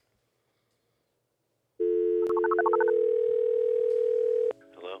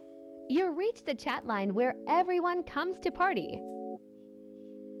You reach the chat line where everyone comes to party.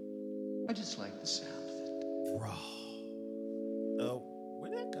 I just like the sound of it. Raw. Oh,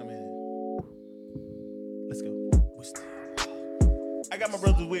 where'd that come in? Let's go. I got my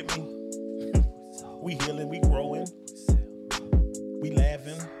brothers with me. We healing, we growing. We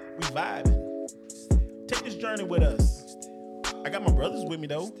laughing, we vibing. Take this journey with us. I got my brothers with me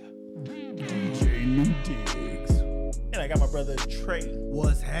though. DJ New Diggs. And I got my brother Trey.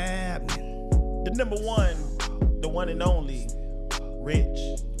 What's happening? The number one, the one and only, Rich.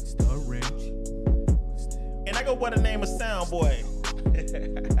 Still rich. And I go by the name of Soundboy.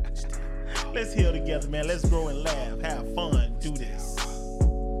 Let's heal together, man. Let's grow and laugh, have fun, do this.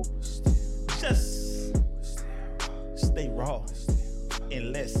 Just stay raw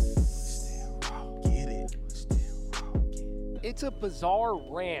and let's get it. It's a bizarre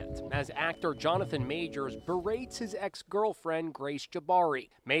rant as actor Jonathan Majors berates his ex-girlfriend Grace Jabari.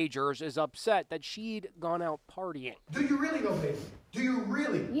 Majors is upset that she'd gone out partying. Do you really know, baby? Do you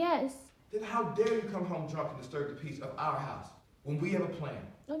really? Yes. Then how dare you come home drunk and disturb the peace of our house when we have a plan?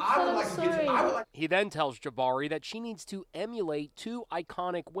 I would like to get to. He then tells Jabari that she needs to emulate two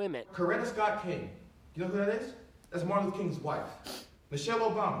iconic women. Coretta Scott King. You know who that is? That's Martin Luther King's wife. Michelle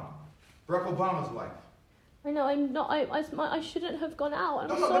Obama. Barack Obama's wife. I know, I'm not. I shouldn't have gone out. I'm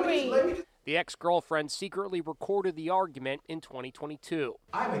No, sorry. let me just. The ex-girlfriend secretly recorded the argument in 2022.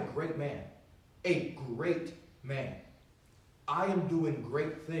 I'm a great man. A great man. I am doing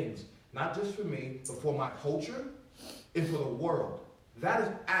great things, not just for me, but for my culture and for the world. That is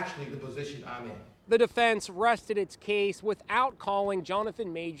actually the position I'm in. The defense rested its case without calling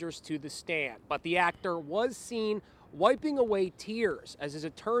Jonathan Majors to the stand, but the actor was seen wiping away tears as his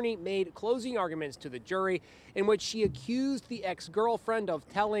attorney made closing arguments to the jury in which she accused the ex-girlfriend of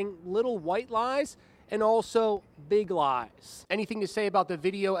telling little white lies and also big lies. Anything to say about the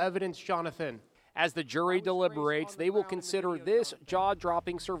video evidence, Jonathan? As the jury deliberates, they will consider this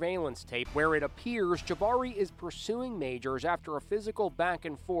jaw-dropping surveillance tape where it appears Jabari is pursuing Majors after a physical back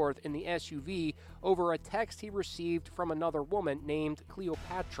and forth in the SUV over a text he received from another woman named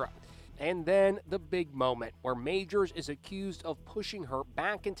Cleopatra. And then the big moment where Majors is accused of pushing her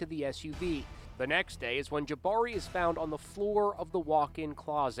back into the SUV. The next day is when Jabari is found on the floor of the walk-in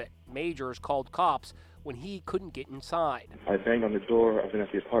closet. Majors called cops when he couldn't get inside. I banged on the door. I've been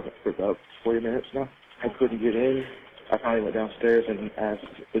at the apartment for about 40 minutes now. I couldn't get in. I finally went downstairs and asked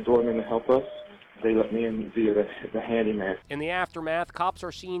the doorman to help us. They let me in via the handyman. In the aftermath, cops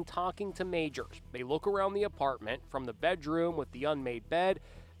are seen talking to Majors. They look around the apartment from the bedroom with the unmade bed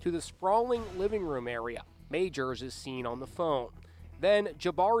to the sprawling living room area. Majors is seen on the phone. Then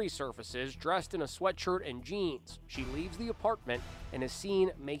Jabari surfaces dressed in a sweatshirt and jeans. She leaves the apartment and is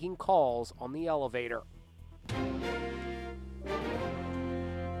seen making calls on the elevator.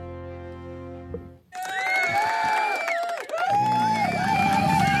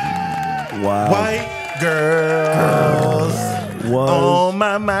 Wow. White girls on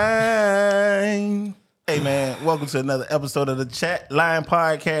my mind. Hey man, welcome to another episode of the Chat Line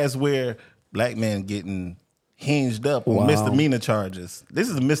Podcast where black men getting hinged up on misdemeanor charges. This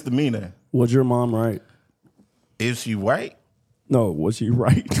is a misdemeanor. Was your mom right? Is she white? No, was she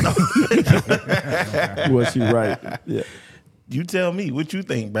right? Was she right? Yeah. You tell me what you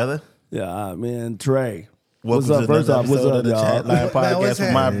think, brother. Yeah, man, Trey. Welcome What's up? to First another off, what's episode up, of the Chat y'all? Line Podcast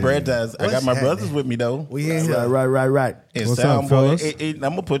with my brothers. I got What's my brothers happening? with me though. We in here. Right. And What's up, Soundboy, fellas? I'm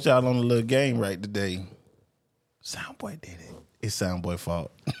gonna put y'all on a little game right today. Soundboy did it. It's Soundboy's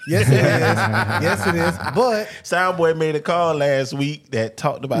fault. Yes, it is. Yes, it is. But Soundboy made a call last week that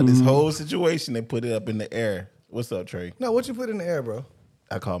talked about this whole situation and put it up in the air. What's up, Trey? no, what you put in the air, bro?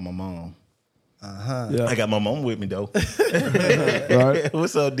 I called my mom. Yeah. I got my mom with me though. Right.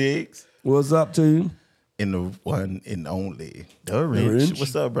 What's up, Diggs? What's up to you? And the one and only, the Wrench. Wrench.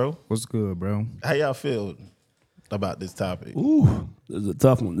 What's up, bro? What's good, bro? How y'all feel about this topic? Ooh, this is a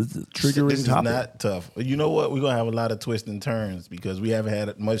tough one. This is a triggering This is topic. not tough. You know what? We're going to have a lot of twists and turns because we haven't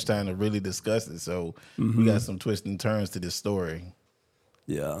had much time to really discuss it. So we got some twists and turns to this story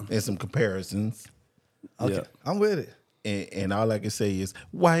Yeah. and some comparisons. Okay, Yeah. I'm with it. And all I can say is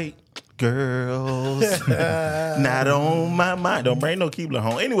white girls not on my mind. Don't bring no Keebler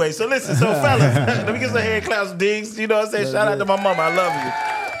home. Anyway, so listen. So fellas, let me get some hand claps, Diggs. You know what I'm saying? Shout out to my mama. I love you.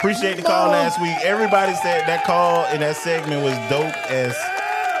 Appreciate the call last week. Everybody said that call in that segment was dope as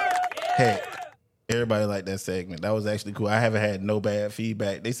heck. Everybody liked that segment. That was actually cool. I haven't had no bad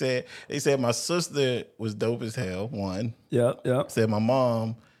feedback. They said my sister was dope as hell. One. Yep. Said my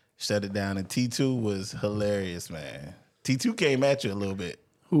mom shut it down, and T2 was hilarious, man. T2 came at you a little bit.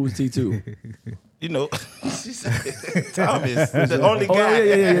 Who was T2? you know, she said, Thomas, the only Oh guy.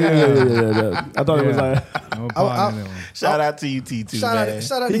 yeah. I thought it was like No pardon in that one. Shout out to you, T2, Shout man.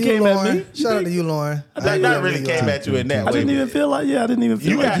 out to He you, came at Lauren. me? Shout out to you, Lauren. That really came at you in that I way. didn't even man. feel like I didn't even feel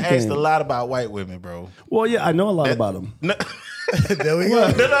You like got he asked came. a lot about white women, bro. Well, yeah, I know a lot about them. No, There we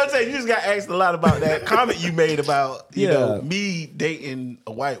go. no, I'm saying you just got asked a lot about that comment you made about you know Yeah. me dating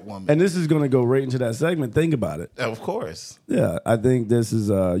a white woman. And this is going to go right into that segment. Think about it. Of course, Yeah, I think this is.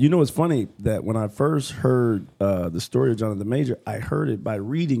 You know, it's funny that when I first heard the story of Jonathan Major, I heard it by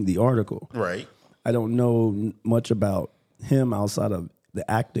reading the article. right? I don't know much about him outside of the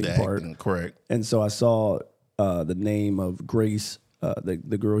acting The part, acting, correct. and so I saw the name of Grace,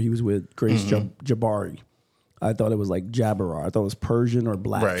 the girl he was with, Grace Jabari. I thought it was like Jabbar. I thought it was Persian or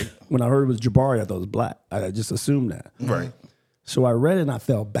black. Right. When I heard it was Jabari, I thought it was black. I just assumed that. Right. So I read it and I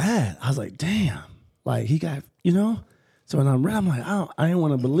felt bad. I was like, damn, like he got, you know? So when I read, I'm like, I didn't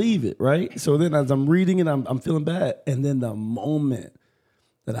want to believe it, right? So then as I'm reading it, I'm feeling bad. And then the moment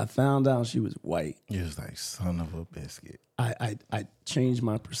that I found out she was white, You was like, son of a biscuit. I changed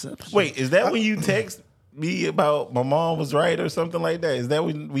my perception. Wait, is that when you text me about my mom was right or something like that? Is that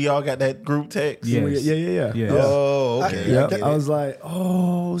when we all got that group text? Yeah. Yeah. Yes. Oh, okay. Yeah, I get I it. was like,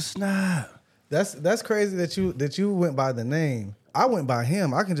 oh, snap. That's crazy that you went by the name. I went by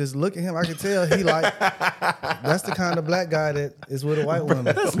him. I can just look at him. I can tell he like that's the kind of black guy that is with a white woman.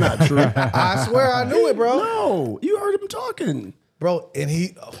 That's not true. I swear I knew it, bro. No, you heard him talking. Bro, and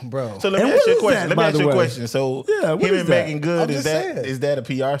he, bro. So let And me ask what you a is question. that, Let me by ask the you a way? question. So Yeah, what him is and that? Megan Good, I'm is just that saying. is that a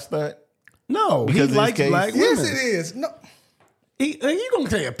PR stunt? No, Because he of his likes case? black Yes, women. it is. No, He gonna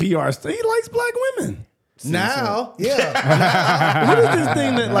tell you a PR stuff. He likes black women. now, yeah. What is this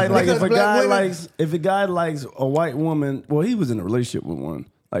thing that like Because if a black guy women- likes a white woman? Well, he was in a relationship with one,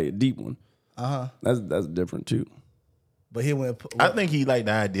 like a deep one. That's different too. But he went. I think he liked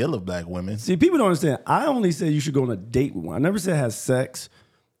the ideal of black women. See, people don't understand. I only said you should go on a date with one. I never said have sex.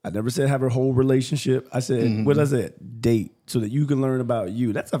 I never said have a whole relationship. I said what I said, date, so that you can learn about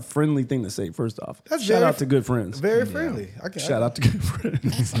you. That's a friendly thing to say. First off, That's shout very- out to good friends. Very friendly. I can, Shout out to good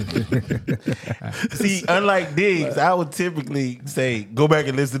friends. See, unlike Diggs, I would typically say, go back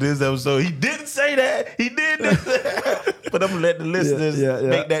and listen to this episode. He didn't say that. He did this. But I'm gonna let the listeners yeah.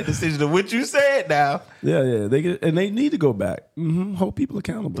 make that decision of what you said now. Yeah. They need to go back. Hold people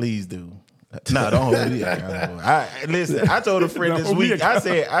accountable. Please do. No, don't hold me accountable. Listen, I told a friend Don't this hold me week,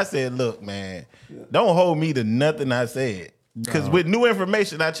 I said, look, man, don't hold me to nothing I said. Because with new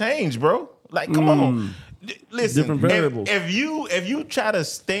information, I change, bro. Like, come on. Listen, Different variables. if you try to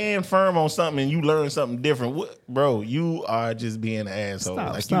stand firm on something and you learn something different, bro, you are just being an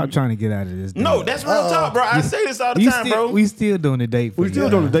asshole. Stop trying to get out of this. No, dude. that's real talk, bro. I say this all the You time, still, bro. we still doing the date for We you. still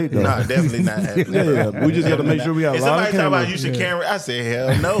doing the date though. No, definitely not happening. Yeah. We just got to make sure we got a If lot of somebody talk about cameras. you should carry, I said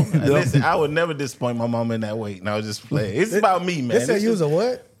hell no. Listen, I would never disappoint my mama in that way. No, just play. It's about me, man. They said It's you was just- a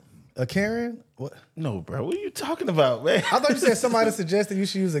what? A Karen? What? no, bro. What are you talking about, man? I thought you said somebody suggested you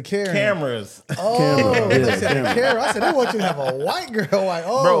should use a Karen. Cameras, Oh, Camera, they yeah, said a Karen. I said they want you to have a white girl. Like,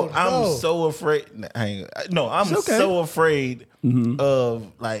 oh, bro. I'm no. so afraid. I'm okay. so afraid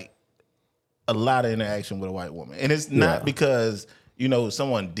of like a lot of interaction with a white woman, and it's not because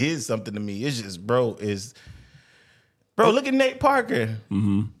someone did something to me. It's just, bro. Look at Nate Parker.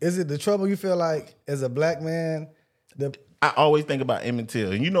 Is it the trouble you feel like as a black man? I always think about Emmett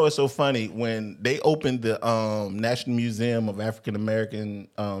Till. And it's so funny when they opened the National Museum of African American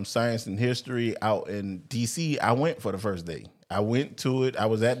Science and History out in D.C., I went for the first day. I went to it. I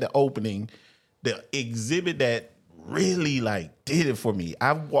was at the opening. The exhibit that really did it for me.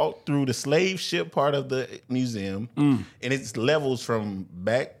 I walked through the slave ship part of the museum, and it's levels from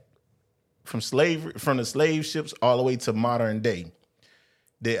the slave ships all the way to modern day.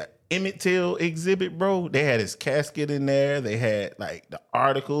 The Emmett Till exhibit, bro, they had his casket in there. They had the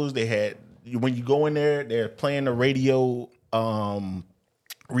articles. They had, when you go in there, they're playing the radio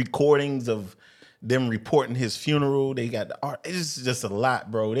recordings of them reporting his funeral. They got the art. It's just a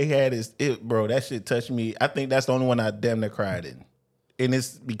lot, bro. They had bro, that shit touched me. I think that's the only one I damn near cried in. And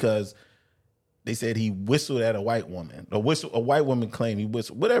it's because they said he whistled at a white woman. A white woman claimed he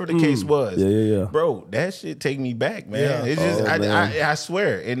whistled. Whatever the case was. Yeah. Bro, that shit take me back, man. Yeah. It's just, man. I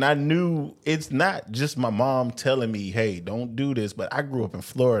swear. And I knew it's not just my mom telling me, hey, don't do this. But I grew up in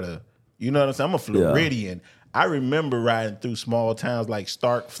Florida. You know what I'm saying? I'm a Floridian. I remember riding through small towns like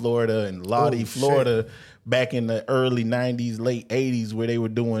Stark, Florida and Lottie, Florida back in the early 90s, late 80s where they were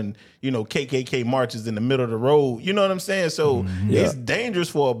doing, KKK marches in the middle of the road. You know what I'm saying? So it's dangerous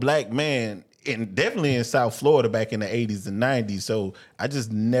for a black man, and definitely in South Florida back in the 80s and 90s. So I just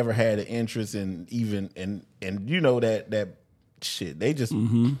never had an interest in even that shit, they just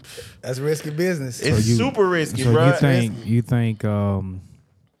That's risky business. it's super risky, So bro. you think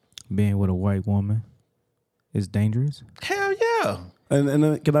being with a white woman is dangerous? Hell yeah.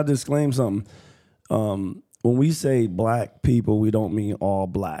 And can I disclaim something? When we say black people, we don't mean all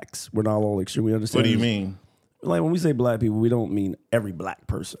blacks. We're not all extreme. We understand. What do you mean? Like when we say black people, we don't mean every black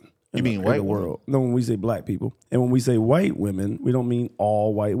person. You mean in white the woman? world? No, when we say black people, and when we say white women, we don't mean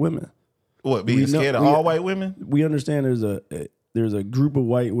all white women. What, being We know- scared of we- all white women? We understand there's a group of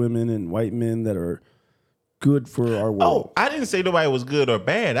white women and white men that are good for our world. Oh, I didn't say nobody was good or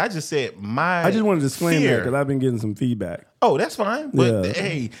bad. I just said I just wanted to disclaim that fear. because I've been getting some feedback. Oh, that's fine. But Yeah.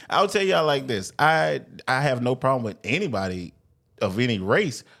 hey, I'll tell y'all like this. I have no problem with anybody of any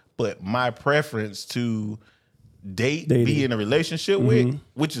race, but my preference to date, Dating. be in a relationship with,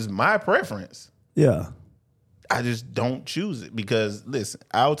 which is my preference, Yeah. I just don't choose it because listen,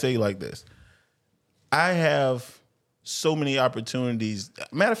 I'll tell you like this. I have so many opportunities.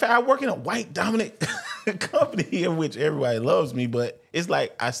 Matter of fact, I work in a white dominant company in which everybody loves me, but it's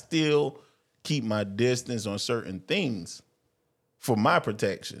like I still keep my distance on certain things for my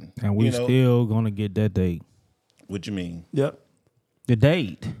protection. And we still gonna get that date. What you mean? Yep. The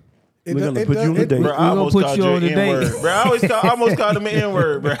date. We're gonna put you on a date. Bro, I gonna almost put called you you on an the date. N-word. Bro, I almost called him an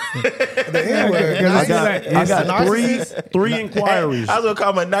N-word, bro. The N-word. I got three inquiries. I was gonna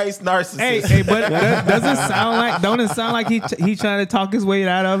call him a nice narcissist. Hey, but don't it sound like he trying to talk his way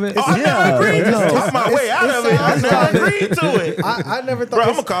out of it? Oh, I never agreed to talk my way out of it. I it's- never agreed to it. I never thought. Bro,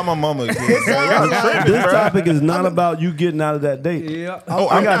 I'm gonna call my mama again. Bro. Y'all tripping, This bro. topic is not about you getting out of that date. Yeah. Oh,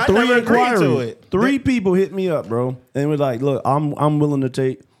 I got never three agreed to inquiries. it. 3 people hit me up, bro, and we're like, "Look, I'm willing to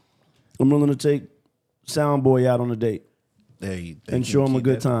take Soundboy out on a date." They And can show 'em a keep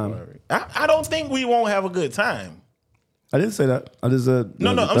good that time. story. I don't think we won't have a good time. I didn't say that. I just said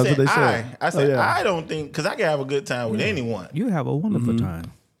No, I'm that's saying what they said. I said Oh, yeah. I don't think because I can have a good time with anyone, You have a wonderful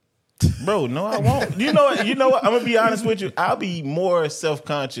time. bro. No, I won't. You know what? I'm gonna be honest with you. I'll be more self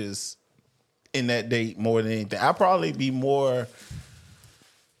conscious in that date more than anything. I'll probably be more.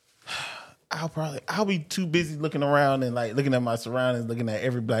 I'll be too busy looking around and like looking at my surroundings, looking at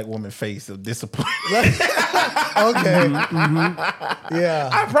every black woman's face of disappointment. Okay. Yeah.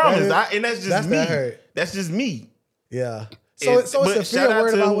 I promise, That is- and that's just that's me. that hurt. That's just me. Yeah. But So it's a fear shout out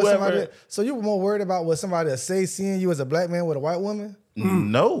worried to about what whoever- somebody. So you were more worried about what somebody will say seeing you as a black man with a white woman.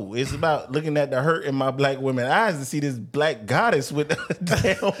 No, it's about looking at the hurt in my black women's eyes and see this black goddess with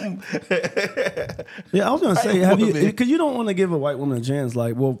damn. Yeah, I was gonna say, White have you? woman. Because you don't want to give a white woman a chance.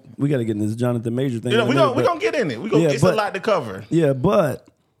 Like, well, we got to get in this Jonathan Major thing. You know, in a we minute, gonna but- get in it. Yeah, It's but- a lot to cover. Yeah, but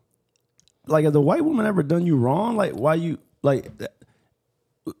like, has a white woman ever done you wrong? Like, why you like?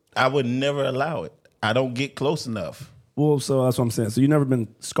 I would never allow it. I don't get close enough. Well, so that's what I'm saying. So you never been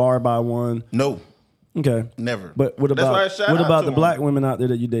scarred by one? No, Okay, never. But what That's why I about shout out to the them. black women out there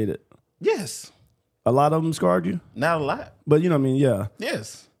that you dated? Yes, A lot of them scarred you, not a lot. but you know what I mean? Yeah,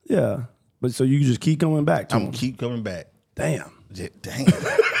 Yes, yeah. But so you just keep coming back to I'm them. gonna keep coming back. Damn. Dang,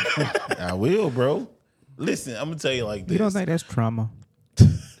 I will, bro. Listen, I'm gonna tell you like this. You don't think that's trauma?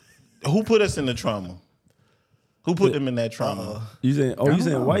 Who put us in the trauma? Who put them in that trauma? You saying? Oh, you don't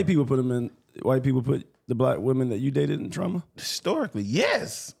saying know. white people put them in? White people put the black women that you dated in trauma? Historically,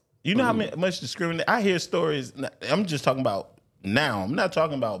 yes. You know how much discrimination? I hear stories. I'm just talking about now. I'm not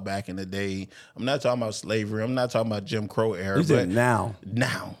talking about back in the day. I'm not talking about slavery. I'm not talking about Jim Crow era. You said but now?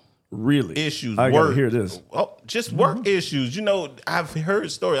 now. Really? Issues, I work. gotta hear this. Oh, just work issues. You know, I've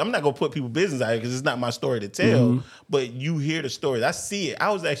heard stories. I'm not gonna put people's business out here because it's not my story to tell. But you hear the stories. I see it.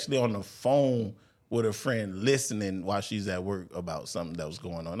 I was actually on the phone with a friend listening while she's at work about something that was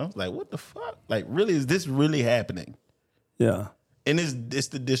going on. I was like, "What the fuck? Like, really? Is this really happening?" Yeah. And it's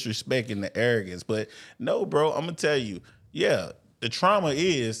the disrespect and the arrogance. But no, bro, I'm gonna tell you, yeah, the trauma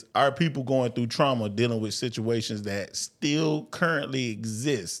is our people going through trauma, dealing with situations that still currently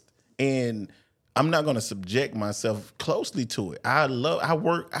exist. And I'm not gonna subject myself closely to it. I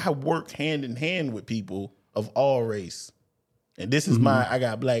work hand in hand with people of all race. And this is I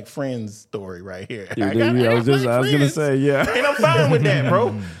got black friends story right here. I was gonna say, yeah. And I'm fine with that,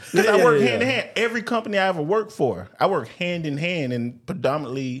 bro. Because I work yeah. hand in hand. Every company I ever worked for, I work hand in hand in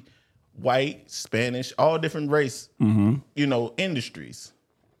predominantly white, Spanish, all different race, industries.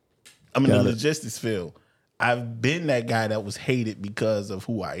 I'm in the Got it. logistics field. I've been that guy that was hated because of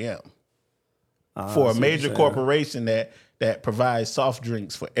who I am. For a major corporation that provides soft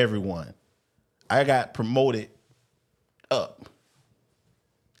drinks for everyone. I got promoted up.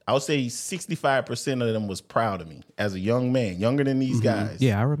 I would say 65% of them was proud of me as a young man, younger than these guys.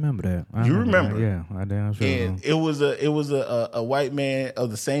 Yeah, I remember that. You remember? That. Yeah, I damn sure. And it was a white man of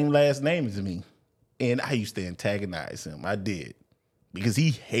the same last name as me. And I used to antagonize him. I did. Because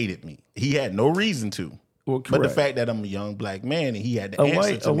he hated me. He had no reason to. Well, but the correct. fact that I'm a young black man and he had to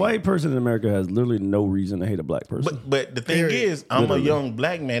answer to A me. white person in America has literally no reason to hate a black person. But the thing is, I'm a young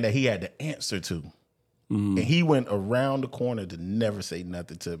black man that he had to answer to. And he went around the corner to never say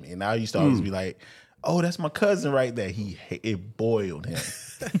nothing to me. And I used to always be like, oh, that's my cousin right there. It boiled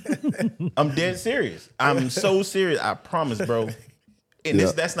him. I'm dead serious. I'm so serious. I promise, bro. And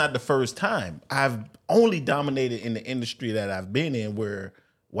that's not the first time. I've only dominated in the industry that I've been in where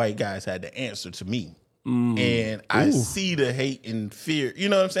white guys had to answer to me. And I see the hate and fear. You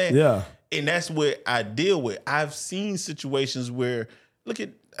know what I'm saying? Yeah. And that's what I deal with. I've seen situations where,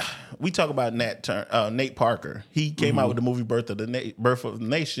 we talk about Nate Parker. He came out with the movie Birth of the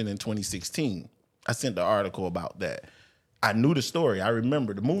Nation in 2016. I sent the article about that. I knew the story. I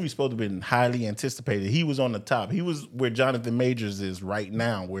remember the movie's supposed to have been highly anticipated. He was on the top. He was where Jonathan Majors is right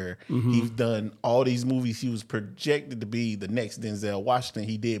now, where he's done all these movies. He was projected to be the next Denzel Washington.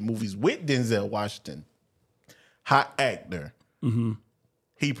 He did movies with Denzel Washington. Hot actor.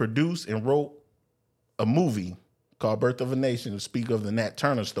 He produced and wrote a movie called Birth of a Nation to speak of the Nat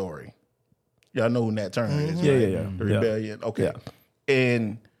Turner story. Y'all know who Nat Turner is, right? Yeah. The Rebellion. Okay. Yeah.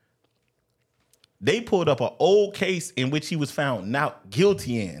 And they pulled up an old case in which he was found not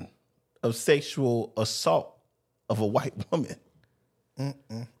guilty in of sexual assault of a white woman.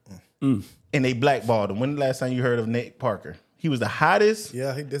 And they blackballed him. When the last time you heard of Nate Parker? He was the hottest.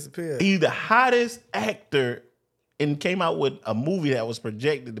 Yeah, he disappeared. He's the hottest actor and came out with a movie that was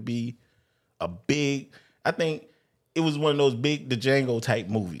projected to be a big, I think it was one of those big Django type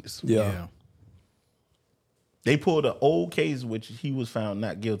movies. Yeah. They pulled an old case which he was found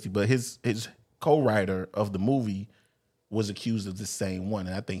not guilty, but his co-writer of the movie was accused of the same one,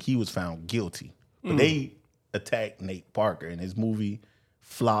 and I think he was found guilty. But they attacked Nate Parker, and his movie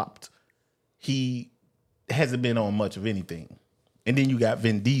flopped. He hasn't been on much of anything. And then you got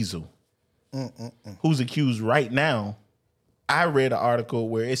Vin Diesel, who's accused right now. I read an article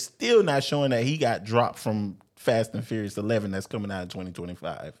where it's still not showing that he got dropped from Fast and Furious 11 that's coming out in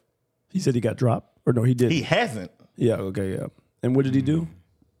 2025. He said he got dropped? Or no, he didn't? He hasn't. Yeah, okay, yeah. And what did he do?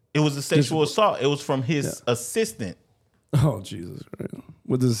 It was a sexual assault. It was from his assistant. Oh, Jesus.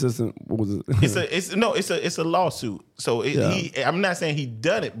 With his assistant, what was it? It's a lawsuit. So I'm not saying he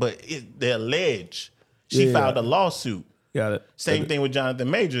done it, but they allege she filed a lawsuit. Got it. Same thing with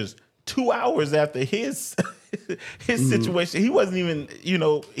Jonathan Majors. 2 hours after his situation, he wasn't even,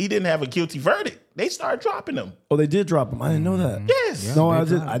 he didn't have a guilty verdict. They started dropping him. Oh, they did drop him. I didn't know that. Yes. Yeah, No,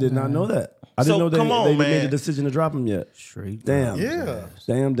 they I did not know that. I So, didn't know come on, they man. made a decision to drop him yet. Straight. Damn. Yeah.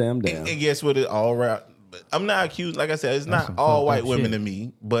 Damn. And guess what? It all around. I'm not accused. Like I said, it's not some all fucked white up women shit. to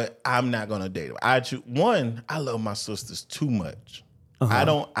me, but I'm not gonna date them. I love my sisters too much. I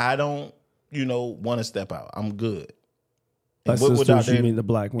don't, want to step out. I'm good. By And sisters, you mean the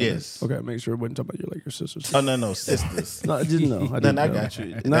black women? Yes. Okay, make sure it wasn't talking about your sisters. Oh no, sisters. No, I didn't know. I No, didn't I know. got you.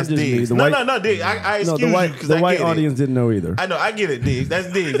 Not That's just me. Diggs. The No, white, Diggs. I excuse the you white, because the I white get audience didn't know either. I know. I get it, Diggs.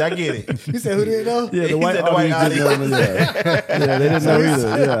 That's Diggs. I get it. You said who didn't know? Yeah, the He white said the white audience didn't know. Yeah, they didn't know either.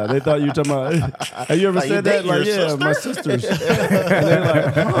 Yeah, they thought you were talking about. Have you ever Like, you said that? date Like, your yeah, my sisters. And they're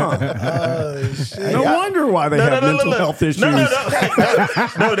like, Oh, shit. no wonder why they have mental health issues.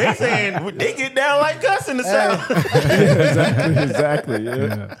 No, they saying they get down like us in the South. Exactly.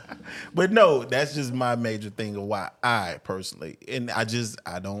 Yeah. But no, that's just my major thing of why I personally, and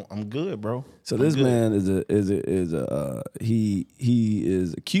I'm good, bro. So I'm this good. man he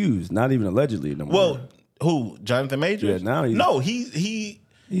is accused, not even allegedly no more. Well, who? Jonathan Majors? Yeah, now he's he's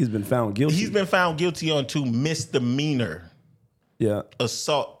been found guilty. he's been found guilty on 2 misdemeanor yeah.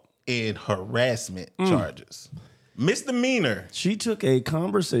 assault and harassment charges. Misdemeanor. She took a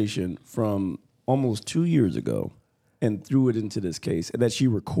conversation from almost 2 years ago and threw it into this case that she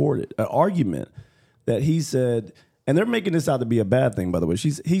recorded, an argument that he said, and they're making this out to be a bad thing, by the way.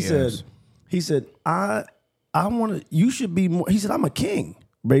 He said, I want to, you should be more, he said, I'm a king,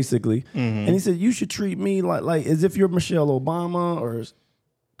 basically. And he said, you should treat me like as if you're Michelle Obama or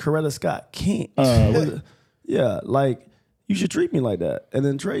Coretta Scott King. Yeah, like you should treat me like that. And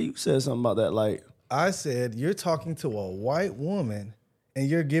then Trey, you said something about that, like, I said, you're talking to a white woman and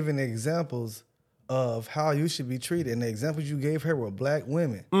you're giving examples of how you should be treated. And the examples you gave her were black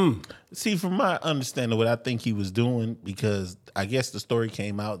women. See, from my understanding, what I think he was doing, because I guess the story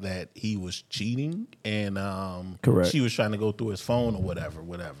came out that he was cheating and Correct. she was trying to go through his phone or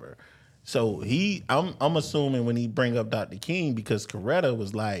whatever. So I'm assuming when he bring up Dr. King, because Coretta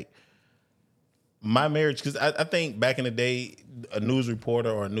was like, my marriage, because I think back in the day, a news reporter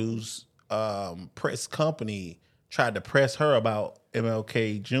or a news press company tried to press her about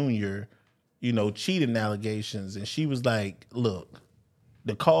MLK Jr. cheating allegations, and she was like, "Look,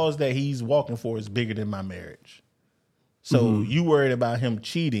 the cause that he's walking for is bigger than my marriage. So you worried about him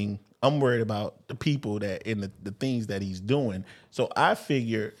cheating. I'm worried about the people that and the things that he's doing." So I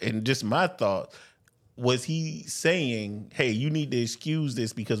figure, and just my thought, was he saying, "Hey, you need to excuse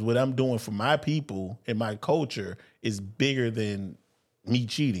this because what I'm doing for my people and my culture is bigger than me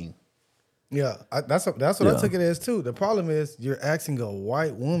cheating." Yeah, that's what I took it as too. The problem is you're asking a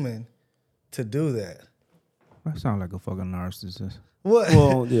white woman to do that. That sounds like a fucking narcissist. What?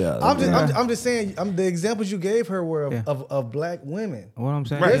 Well, yeah. I'm just saying. The examples you gave her were of black women. What I'm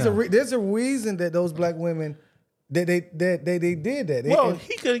saying, There's a reason that those black women that they did that. Well,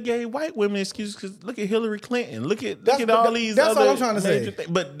 he could have gave white women excuses because look at Hillary Clinton. Look at all these. That's other all I'm trying to say.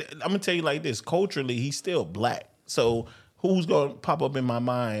 But I'm gonna tell you like this: culturally, he's still black. So who's gonna pop up in my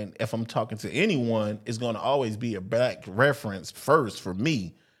mind if I'm talking to anyone is gonna always be a black reference first for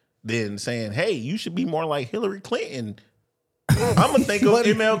me, than saying, "Hey, you should be more like Hillary Clinton." I'm gonna think of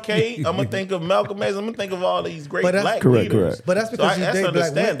MLK. I'm gonna think of Malcolm X. I'm gonna think of all these great black leaders. Correct. But that's because So you that's date black women.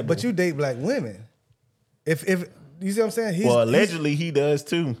 understandable. But you date black women. If you see what I'm saying? Well, allegedly he does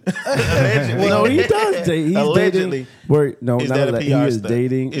too. Allegedly. No, he does date. He's Allegedly. dating. No, Is not that a that. He PR is stunt?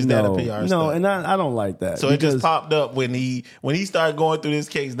 dating. Is no, that a PR No, stunt? and I don't like that. So it just popped up when he started going through this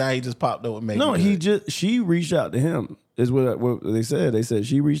case. Now he just popped up with Megan. No, Good. she reached out to him. Is what they said. They said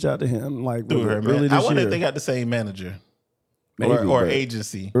she reached out to him like through her early man. this I wonder year. if they got the same manager Maybe, or but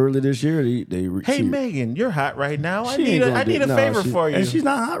agency. Early this year, Hey Megan, you're hot right now. I she need ain't a gonna do- no, favor she- for you. And she's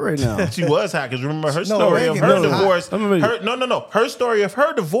not hot right now. She was hot because remember her story of Megan her is hot. divorce. No. Her story of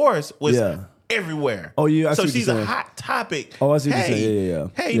her divorce was Yeah. everywhere. Oh, yeah, I so see what she's you're a saying. hot topic. Oh, I see what you're Hey, saying. Yeah.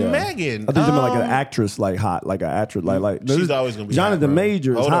 Hey, Yeah. Megan. I think you're like an actress, like hot, like an actress, like. She's always gonna be Jonathan hot, bro.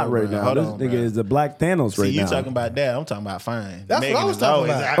 Major is Hold hot on, right bro. now. Hold This on, nigga bro. is the Black Thanos See, right you now. talking about that? I'm talking about fine. That's Megan what I was is talking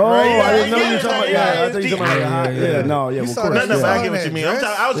always about. hot. Oh, Right, I didn't know you yeah, were talking about. yeah, Yeah, I think you're talking about hot. Yeah, no, yeah, You of saw course. that No, shit but I on get what that you mean. dress?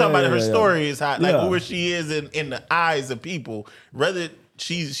 I was talking about her Yeah. story is hot, like Yeah. where she is in the eyes of people. Rather,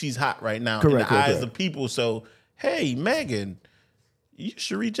 she's hot right now in Correct, the eyes correct. of people. So, hey, Megan, you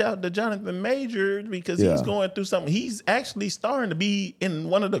should reach out to Jonathan Major because he's Yeah. going through something. He's actually starting to be in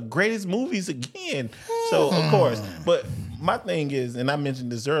one of the greatest movies again. So, of course, but my thing is, and I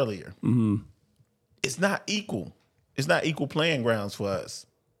mentioned this earlier, it's not equal. It's not equal playing grounds for us.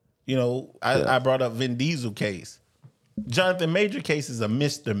 I brought up Vin Diesel case. Jonathan Major case is a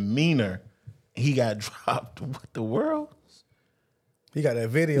misdemeanor. He got dropped. What the world? He got that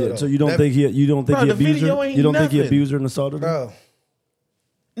video. Yeah, though. so you don't That- think he Bro, the abused video her? ain't You don't think he nothing. abused her and assaulted her? bro?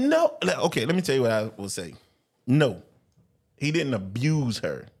 No. Okay, let me tell you what I will say. No, he didn't abuse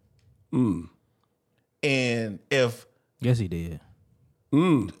her. And if Yes, he did.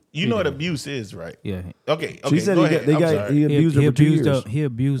 you know what abuse is, right? Yeah. Okay. She said go he ahead. got, I'm sorry. he abused her for 2 years. He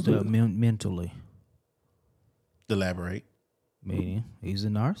abused her mentally. Elaborate. Meaning, he's a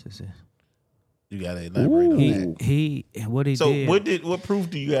narcissist. You gotta elaborate on that. He what he So did. what proof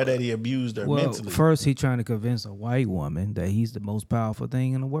do you have that he abused her Well, mentally? first he trying to convince a white woman that he's the most powerful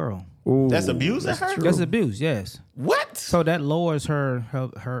thing in the world. That's abusing her? That's abuse, yes. What? So that lowers her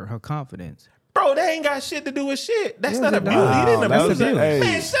confidence. Bro, that ain't got shit to do with shit. That's not it abuse. does. He didn't That's abuse her. abuse. Hey.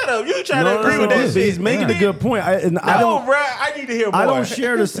 Man, shut up. You trying to No, agree with that but shit. he's making a good point. I No, don't, bro, I need to hear more. I don't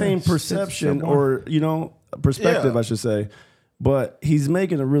share the same perception or perspective, Yeah. I should say. But he's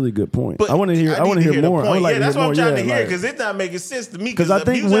making a really good point. But I want to hear. I want to need hear the more. I point. would like Yeah, to that's hear what I'm more. trying to Yeah, hear like- because it's not making sense to me. Because I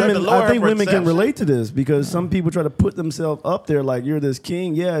think abuse have to lower her women can perception. relate to this because some people try to put themselves up there like you're this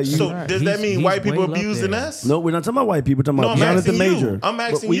king. Yeah, you. So Right. does that He's- mean he's white people way up abusing there. us? No, we're not talking about white people. We're talking No, about I'm Jonathan asking Major. you. I'm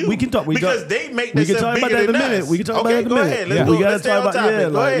But asking we, you We can talk. because they make we can themselves talk about bigger that in a than minute. us. We can talk about Okay, that in a go minute. ahead. Yeah, Let's we go. gotta Let's stay talk on about- topic. yeah, Go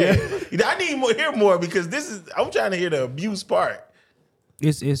like, ahead. I need hear more because I'm trying to hear the abuse part.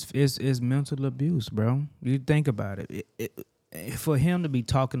 It's mental abuse, bro. You think about it. For him to be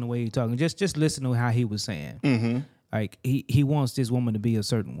talking the way he's talking, just listen to how he was saying. Mm-hmm. Like he wants this woman to be a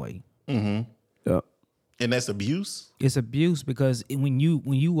certain way. Mm-hmm. Yeah. And that's abuse? It's abuse because when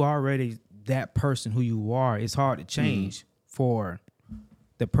you already that person who you are, it's hard to change for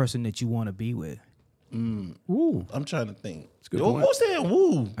the person that you want to be with. Ooh, I'm trying to think. good Who point. said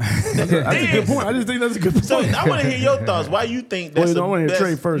woo? that's a good point. I just think that's a good point. So I want to hear your thoughts. Why you think that's I want to hear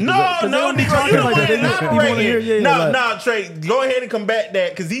Trey first. No, Cause no, they Negro, talking you don't like want to that. They elaborate. wanna hear- yeah, No, like- no, Trey, go ahead and combat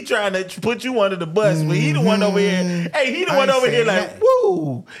that because he trying to put you under the bus. But he the one over here. Hey, he the I one ain't over here saying like, that.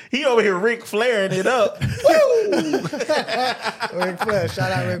 woo. He over here Ric Flairing it up. Woo. Ric Flair,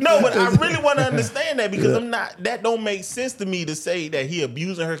 shout out Ric No, Flair. but I really want to understand that because that don't make sense to me to say that he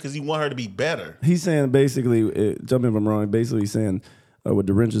abusing her because he want her to be better. He's saying basically, tell me if I'm wrong. Basically, saying what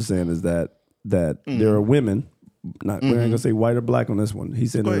the wrench is saying is that there are women, not we're not gonna say white or black on this one. He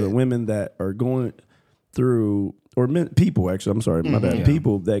said there are women that are going through, or people actually. I'm sorry, my bad.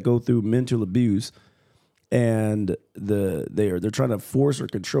 People that go through mental abuse, and they're trying to force or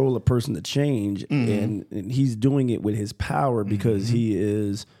control a person to change, and he's doing it with his power because he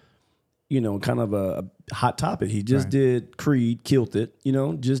is, kind of a hot topic. He just did Creed, killed it.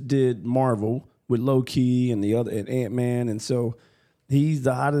 Just did Marvel with Low Key and the other and Ant-Man, and so he's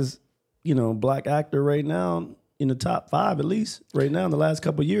the hottest, black actor right now in the top 5 at least right now in the last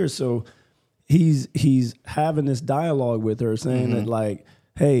couple of years. So he's having this dialogue with her saying that like,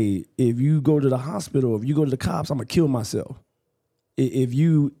 hey, if you go to the hospital, if you go to the cops, I'm gonna kill myself. If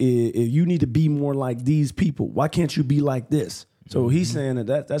you need to be more like these people, why can't you be like this? So he's saying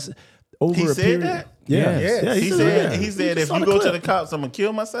that's over He a said period. that? Yeah. He said if you go to the cops, I'm gonna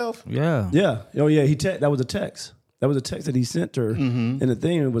kill myself. Yeah. Yeah. Oh yeah. That was a text. That was a text that he sent her, and the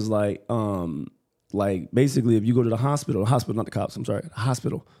thing was like basically, if you go to the hospital, not the cops. I'm sorry, the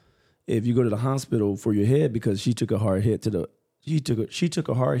hospital. If you go to the hospital for your head because she took a hard hit she took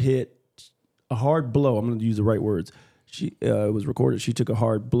a hard hit, a hard blow. I'm going to use the right words. It was recorded. She took a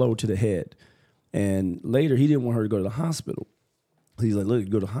hard blow to the head, and later he didn't want her to go to the hospital. He's like, look,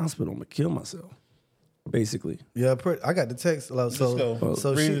 go to the hospital. I'm gonna kill myself. Basically, Yeah, I got the text. So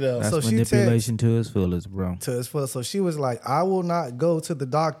Read it out. That's so she manipulation to his feelings, bro. to his full. So she was like, I will not go to the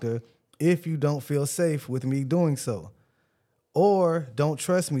doctor if you don't feel safe with me doing so, or don't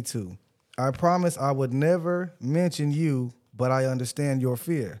trust me to. I promise I would never mention you, but I understand your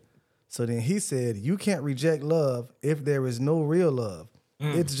fear. So then he said, you can't reject love if there is no real love.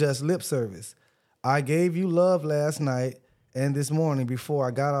 It's just lip service. I gave you love last night and this morning before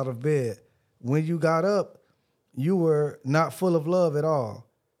I got out of bed. When you got up, you were not full of love at all.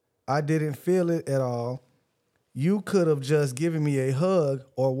 I didn't feel it at all. You could have just given me a hug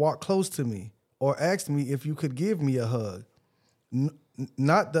or walked close to me or asked me if you could give me a hug.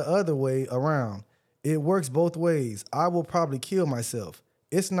 Not the other way around. It works both ways. I will probably kill myself.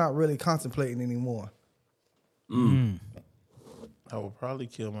 It's not really contemplating anymore. I will probably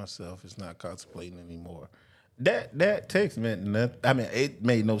kill myself. It's not contemplating anymore. That text meant nothing. I mean, it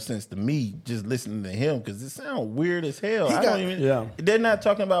made no sense to me just listening to him because it sounds weird as hell. They're not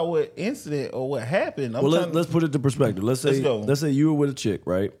talking about what incident or what happened. Let's put it to perspective. Let's say you were with a chick,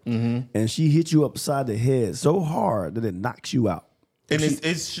 right? And she hit you upside the head so hard that it knocks you out. And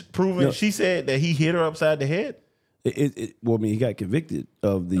it's proven. She said that he hit her upside the head. Well, I mean, he got convicted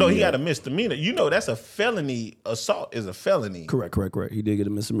of the. No, he got a misdemeanor. That's a felony. Assault is a felony. Correct. He did get a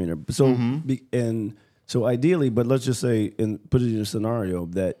misdemeanor. So so ideally, but let's just say and put it in a scenario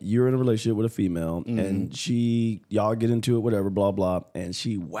that you're in a relationship with a female and y'all get into it, whatever, blah blah, and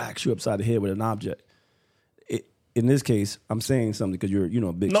she whacks you upside the head with an object. In this case, I'm saying something because you're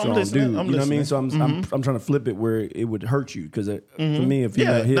a big strong dude. You know what I mean? So I'm trying to flip it where it would hurt you because for me, if you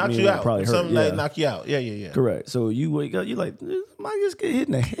hit me, it would probably hurt. Something like knock you out. Yeah. Correct. So you wake up, you're like, might just get hit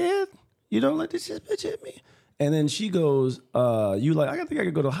in the head. Like this bitch hit me. And then she goes, you like, I think I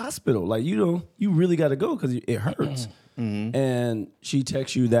could go to the hospital. Like, you really got to go because it hurts. And she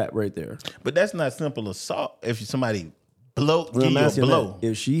texts you that right there. But that's not simple assault. If somebody give you a blow.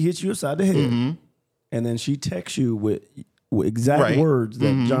 If she hits you upside the head, and then she texts you with exact words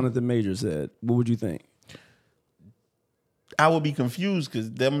that Jonathan Major said, what would you think? I would be confused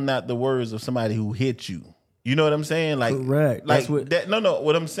because them not the words of somebody who hit you. You know what I'm saying? Like, correct. Like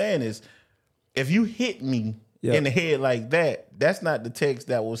what I'm saying is, if you hit me in the head like that, that's not the text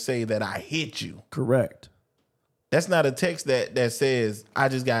that will say that I hit you. Correct. That's not a text that says I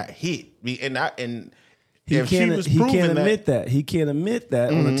just got hit. He can't admit that. He can't admit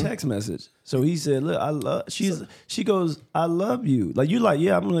that on a text message. So he said, "Look, she goes, I love you." Like you,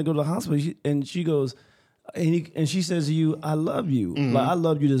 yeah, I'm gonna go to the hospital. And she goes, and she says to you, "I love you. Like I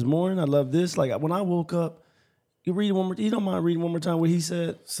love you this morning. I love this. Like when I woke up." You read one more. You don't mind reading one more time what he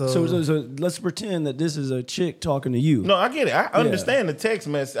said. So let's pretend that this is a chick talking to you. No, I get it. I understand the text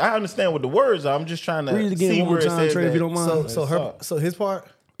message. I understand what the words are. I'm just trying to read it again see one more where time, it says Trey, if you don't mind. So his part.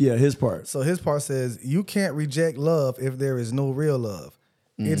 Yeah, his part. So his part says, you can't reject love if there is no real love.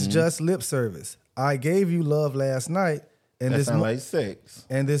 It's just lip service. I gave you love last night. And that sounds like sex.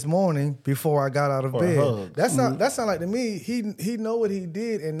 And this morning, before I got out of bed. That sound like to me, he know what he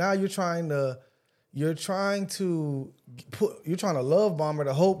did, and now you're trying to love bomb her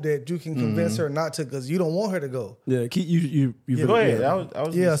to hope that you can convince her not to, because you don't want her to go. Yeah, you go ahead. I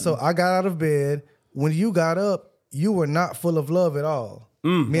was listening. So I got out of bed. When you got up, you were not full of love at all.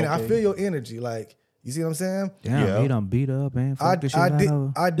 Meaning, I feel your energy. Like You see what I'm saying? Damn, Yeah. he done beat up and fucked the shit out of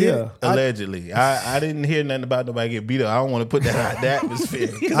her. I did. Allegedly. I didn't hear nothing about nobody get beat up. I don't want to put that out the atmosphere.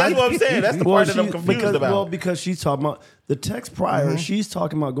 Because that's what I'm saying. That's the part that I'm confused about. Well, because she's talking about the text prior, she's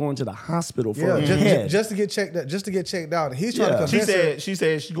talking about going to the hospital for her Yeah, head. just to get checked out. Just to get checked out. He's trying to she convince her.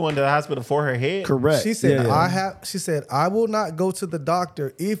 said she's going to the hospital for her head. Correct. She said, Yeah. She said, I will not go to the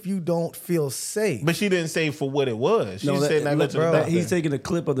doctor if you don't feel safe. But she didn't say for what it was. She No, said not go to the bro, doctor. He's taking a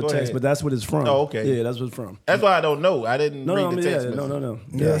clip of the Go text, ahead. but that's what it's from. Oh, okay. Yeah, that's what it's from. That's why I don't know. I didn't No, read no, I the mean, text yeah, message. no.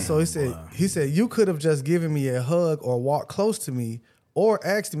 Yeah, so he said you could have just given me a hug or walked close to me or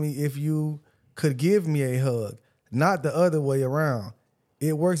asked me if you could give me a hug, not the other way around.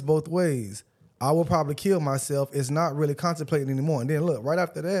 It works both ways. I will probably kill myself. It's not really contemplating anymore. And then look, right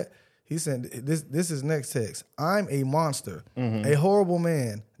after that, he said, this is next text. I'm a monster, a horrible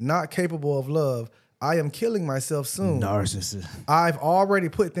man, not capable of love. I am killing myself soon. Narcissist. I've already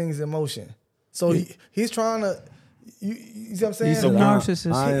put things in motion. So he's trying to, you see what I'm saying? He's a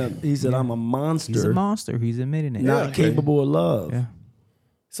narcissist. He said, I'm a monster. He's a monster. He's admitting it. Not capable of love. Yeah.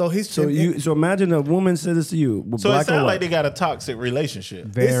 So he's So imagine a woman said this to you. So it black or sounds white. like they got a toxic relationship.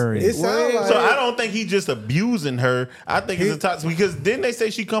 Very. It sounds like So I don't think he's just abusing her. I think it's a toxic because didn't they say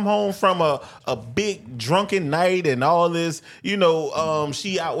she come home from a big drunken night and all this? You know,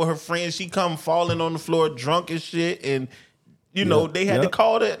 she out with her friends. She come falling on the floor drunk and shit, and you know they had to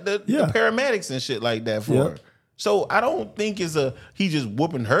call the paramedics and shit like that for her. So I don't think it's he just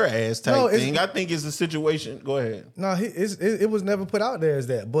whooping her ass type thing. I think it's a situation. Go ahead. No, it was never put out there as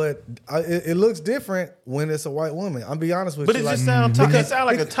that, but it looks different when it's a white woman. I'm be honest with But you. it just sounds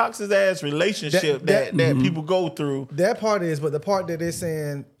like a toxic ass relationship that people go through. That part is, but the part that they're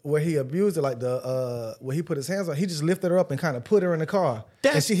saying where he abused her, like where he put his hands on, he just lifted her up and kind of put her in the car,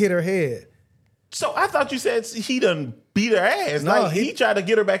 and she hit her head. So I thought you said he done beat her ass. No, like he tried to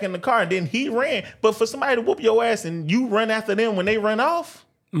get her back in the car and then he ran. But for somebody to whoop your ass and you run after them when they run off,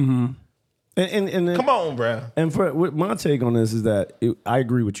 and come on, bro. And my take on this is that I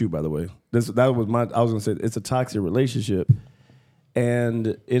agree with you. By the way, I was gonna say it's a toxic relationship,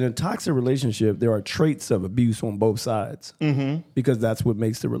 and in a toxic relationship, there are traits of abuse on both sides because that's what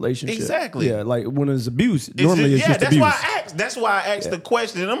makes the relationship. Exactly. Yeah, like when it's abuse, normally it's just that's abuse. why I asked. That's why I asked the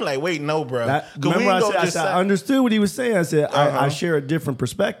question. I'm like, wait, no, bro. Remember, I said I understood what he was saying. I said I share a different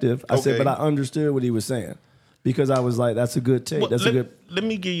perspective. I said, Okay. but I understood what he was saying because I was like, that's a good take. That's a good. Let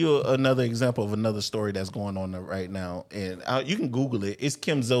me give you another example of another story that's going on right now, and you can Google it. It's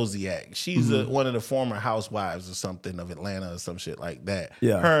Kim Zolciak. She's one of the former housewives or something of Atlanta or some shit like that.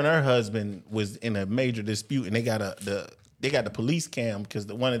 Yeah. Her and her husband was in a major dispute, and they got the police cam because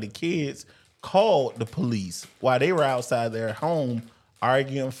one of the kids called the police while they were outside their home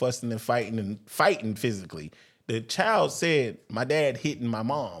arguing, fussing, and fighting physically. The child said, "My dad hitting my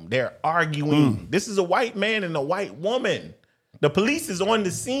mom." They're arguing. This is a white man and a white woman. The police is on the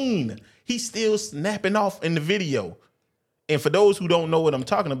scene. He's still snapping off in the video. And for those who don't know what I'm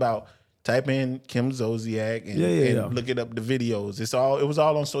talking about, type in Kim Zolciak and look it up the videos. It was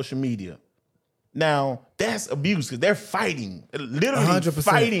all on social media. Now, that's abuse because they're fighting. Literally 100%.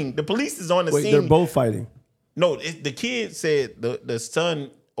 fighting. The police is on the scene. They're both fighting. No, the kid said the son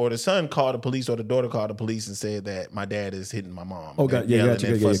called the police or the daughter called the police and said that my dad is hitting my mom. Oh, God. Yeah,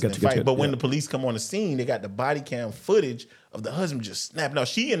 gotcha. But when the police come on the scene, they got the body cam footage of the husband just snapping out.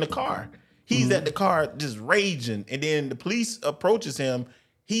 She in the car. He's at the car just raging. And then the police approaches him.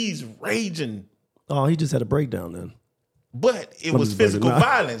 He's raging. Oh, he just had a breakdown then. But it was physical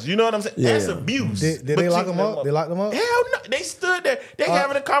violence. You know what I'm saying? That's abuse. Did they lock him up? They locked him up? Hell no. They stood there. They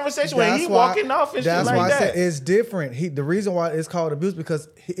having a conversation when he walking off and shit like that. That's why I said it's different. The reason why it's called abuse because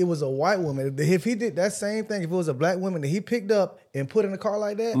it was a white woman. If he did that same thing, if it was a black woman that he picked up and put in a car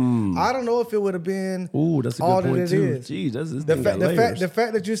like that, I don't know if it would have been that's a all good point that it too. is. Jeez, the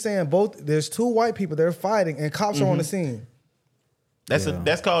fact that you're saying there's two white people, they're fighting and cops are on the scene.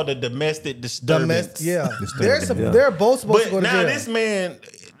 That's called a domestic disturbance. They're both supposed to go to jail. Now this man,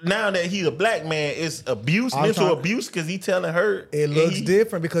 now that he's a black man, it's abuse, mental abuse, because he telling her. It looks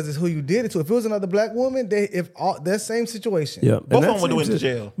different because it's who you did it to. If it was another black woman, that same situation. Yeah, both of them would have went to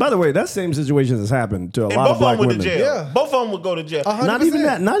jail. By the way, that same situation has happened to a lot of black women. To jail. Yeah. Both of them would go to jail. 100%. Not even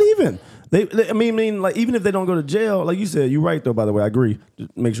that. Not even. I mean, like even if they don't go to jail, like you said, you're right though. By the way, I agree.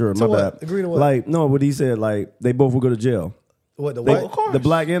 Just make sure, my bad. Agree to what? Like no, what he said, like they both will go to jail. What the white? Of course. The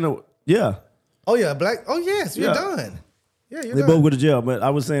black and the Oh yeah, black. Oh yes, you're done. Yeah, you're they done. both go to jail. But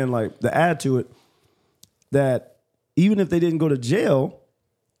I was saying, like, to add to it, that even if they didn't go to jail,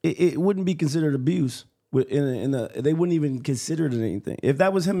 it wouldn't be considered abuse They wouldn't even consider it anything. If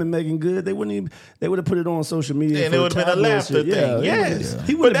that was him and Megan Good, they wouldn't even. They would have put it on social media. And it would have been a laughter thing. Yes.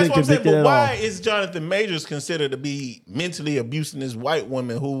 He But would that's have what been I'm saying. convicted But at why all. is Jonathan Majors considered to be mentally abusing this white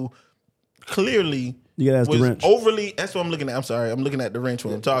woman who clearly You gotta ask the was wrench. overly, that's what I'm looking at. I'm sorry. I'm looking at the wrench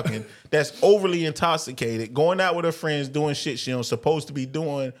when I'm talking. That's overly intoxicated, going out with her friends, doing shit she don't supposed to be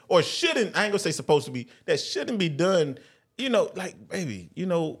doing, or shouldn't, I ain't gonna say supposed to be, that shouldn't be done. You know, like, baby, you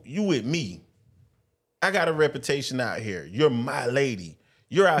know, you with me. I got a reputation out here. You're my lady.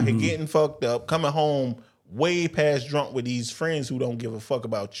 You're out here getting fucked up, coming home way past drunk with these friends who don't give a fuck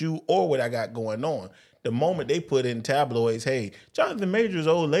about you or what I got going on. The moment they put in tabloids, hey, Jonathan Majors'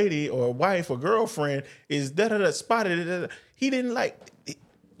 old lady or wife or girlfriend is da-da-da spotted. Da-da-da. He didn't like,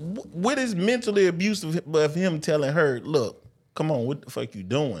 what is mentally abusive of him telling her, look, come on, what the fuck you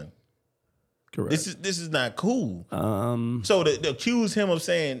doing? Correct. This is not cool. So to accuse him of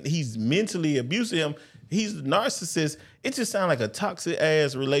saying he's mentally abusing him, he's a narcissist. It just sounds like a toxic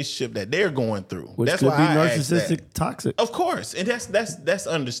ass relationship that they're going through. Which That's could why be I asked narcissistic, that. toxic. Of course, and that's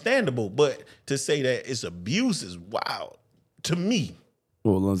understandable. But to say that it's abuse is wild to me.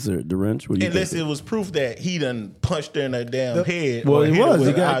 Well, let's hear it. The wrench. What do you Unless think? it was proof that he done punched her in her damn head. well, or he hit her was. with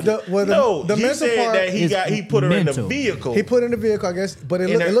He an got- object. the he mental said part that he put her in mental. the vehicle. He put her in the vehicle, I guess, but And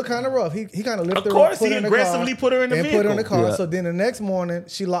it looked kind of rough. He kind of lifted Of her course, up, put he her in the aggressively car, put her in the and put her in the vehicle. car. Yeah. So then the next morning,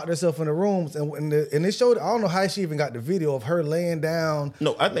 she locked herself in the rooms, and it showed. I don't know how she even got the video of her laying down.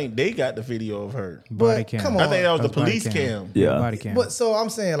 No, I think they got the video of her. Body But cam. come I on. think that was the That's body police cam. Yeah. Body cam. But so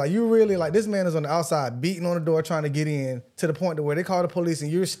I'm saying, like, you really like this man is on the outside beating on the door trying to get in to the point to where they call the police and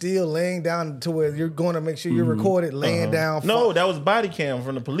you're still laying down to where you're going to make sure you're recorded laying down. No, that was body cam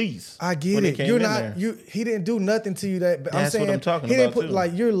from the police. I get when they it. came You're in not. there. He didn't do nothing to you. That I'm That's what saying. I'm talking he didn't about, put too.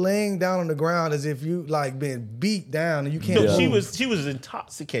 like you're laying down on the ground as if you like been beat down and you can't. No, move. she was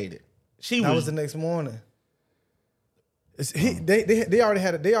intoxicated. She That was was the next morning. They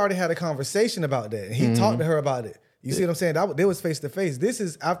already had a conversation about that. And he talked to her about it. You see what I'm saying? They was face to face. This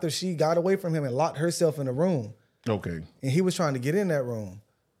is after she got away from him and locked herself in a room, okay. and he was trying to get in that room.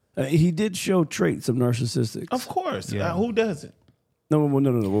 He did show traits of narcissistic. Of course. Yeah. Who doesn't? No.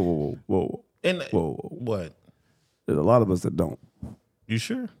 Whoa. And Whoa. what? There's a lot of us that don't. You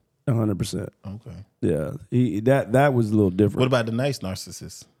sure? 100%. Okay. Yeah. That was a little different. What about the nice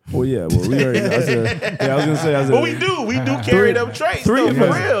narcissist? Well, yeah. Well, we already. I was gonna say. Well, we do carry them traits. Three though, of for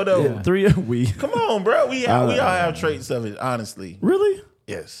us. real though. Yeah, three of we. Come on, bro. We all have traits of it. Honestly, Really?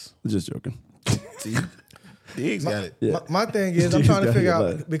 yes. Just joking. See, Diggs got it. Yeah. My thing is, I'm trying to figure Yeah.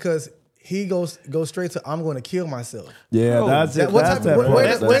 out because he goes straight to I'm going to kill myself. Yeah, Bro, that's it. what That's type that of- part. where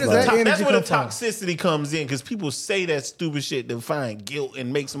That's does like- that energy That's where the come from? toxicity comes in because people say that stupid shit to find guilt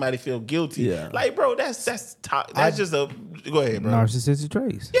and make somebody feel guilty. Yeah. Like, bro, that's just a. Go ahead, bro. Narcissistic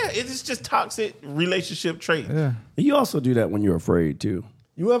traits. Yeah, it's just toxic relationship trait. Yeah. You also do that when you're afraid too.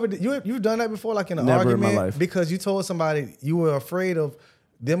 You've done that before, like in an Never in my argument, life. because you told somebody you were afraid of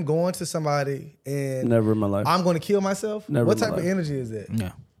them going to somebody and Never in my life. I'm going to kill myself. Never What in my type of life. energy is that?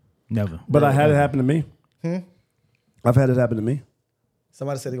 No. Never. But I had it happen to me. I've had it happen to me.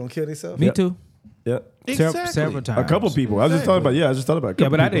 Somebody said they're going to kill themselves. Me too. Yep. Several times. A couple people. I was just talking about. Yeah, I just thought about. A Yeah,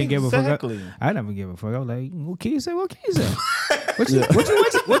 couple but I people. didn't give a Exactly. fuck. I never give a fuck. I was like, go kill yourself. Go kill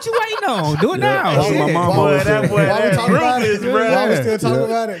yourself. What you waiting on? Do it now. That's what my Shit. mom Boy, always that said. boy, Why we that's talking about ruthless, it? bro. Why we still talking Yeah.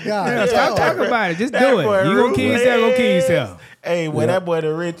 about it? God, Yeah, stop damn. talking about it. Just That do it. boy You gonna kill yourself? Go kill yourself. Hey, well, that boy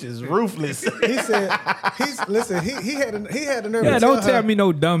the rich is ruthless. He said, listen, he had the nerve Yeah, to don't tell tell her, me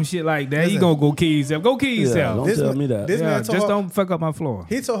no dumb shit like that. You Listen. gonna go kill yourself? Go kill Yeah, yourself. don't This tell man- me that. this Yeah, man told just her- don't fuck up my floor.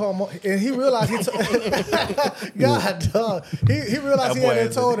 He told her, and he realized God, dog. He realized That he boy had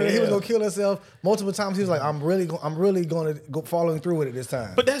is told her that he was hell. gonna kill himself multiple times. He was like, I'm really going to go following through with it this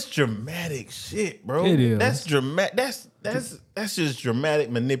time. But that's dramatic shit, bro. It is. That's dramatic. That's just dramatic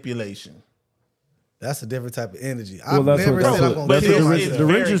manipulation. That's a different type of energy. Well, I've that's never what. said That's I'm what gonna but that's kill what the it's rich, myself. the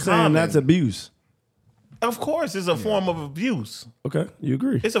very rich are saying. common. That's abuse. Of course, it's a form of abuse. Okay, you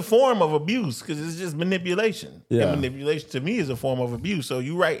agree? It's a form of abuse because it's just manipulation. Yeah. And manipulation to me is a form of abuse. So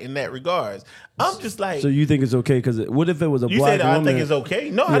you're right in that regards. I'm just like, So you think it's okay? Because what if it was a you black said I woman? think it's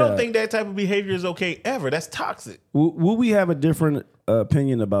okay. No, I Yeah. don't think that type of behavior is okay ever. That's toxic. Will we have a different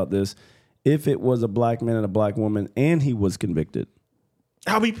opinion about this if it was a black man and a black woman and he was convicted?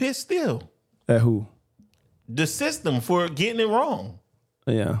 I'll be pissed still. At who? The system for getting it wrong.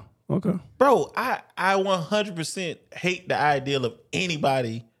 Yeah. Okay. Bro, I 100% hate the idea of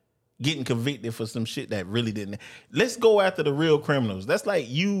anybody getting convicted for some shit that really didn't. Let's go after the real criminals. That's like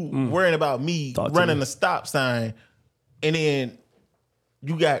you worrying about me Talk to running me. a stop sign and then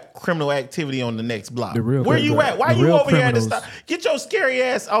you got criminal activity on the next block. The real Where you criminals. at? Why The you real over here at the criminals. stop? Get your scary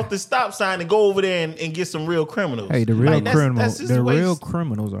ass off the stop sign and go over there and get some real criminals. Hey, the real Like, criminals. just The way- real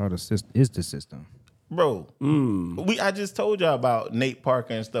criminals are the system. Bro, I just told y'all about Nate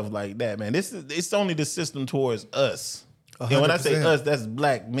Parker and stuff like that, man. It's only the system towards us. And when I say 100%. us, that's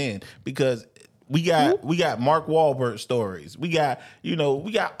black men, because we got Mark Wahlberg stories. We got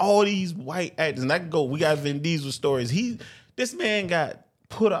all these white actors, and we got Vin Diesel stories. This man got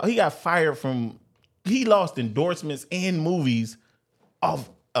he got fired he lost endorsements and movies off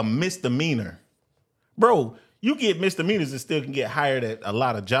a misdemeanor. Bro, you get misdemeanors and still can get hired at a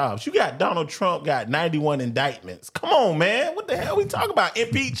lot of jobs. You got Donald Trump got 91 indictments. Come on, man. What the hell we talking about?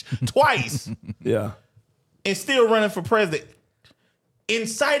 Impeached twice Yeah. and still running for president.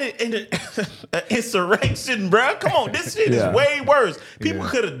 Incited an insurrection, bro. Come on, this shit is way worse. People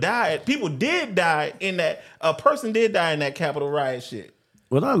could have died. People did die in that. A person did die in that Capitol riot shit.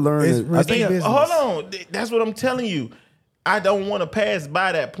 What I learned It's is, I risky think business. Hold on, that's what I'm telling you. I don't want to pass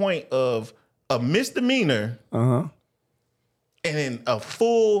by that point of a misdemeanor and then a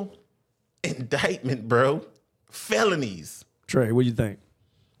full indictment, bro. Felonies. Trey, what do you think?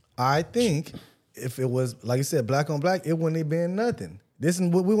 I think if it was, like you said, black on black, it wouldn't have been nothing. This is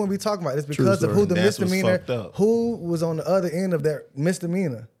what we want to be talking about. It's because of story. who the That's what's misdemeanor, fucked up. who was on the other end of that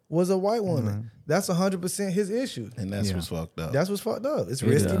misdemeanor was a white woman. That's 100% his issue. And that's what's fucked up. That's what's fucked up. It's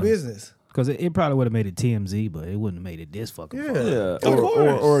risky business. Because it probably would have made it TMZ, but it wouldn't have made it this fucking far. Yeah, Of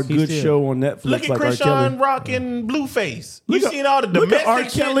course. or a He good still- show on Netflix Look at like R. Krishan Kelly. Rock and Blueface. You Look at- seen all the Look at R.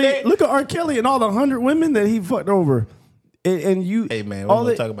 domestic shit Kelly. there? Look at R. Kelly and all the 100 women that he fucked over. And you, Hey man, we're all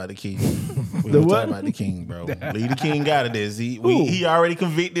gonna it- talk about the king. We're gonna what? talk about the king, bro. Leave the king out of this. He already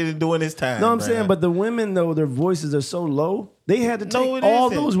convicted and doing his time. No, I'm bruh. saying, but the women though, their voices are so low. They had to No, take it all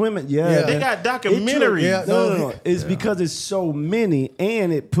isn't. those women. Yeah, they Yeah. got It documentaries. Yeah. No. It's because it's so many,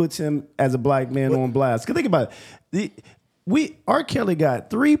 and it puts him as a black man on blast. Cause think about it. R. Kelly got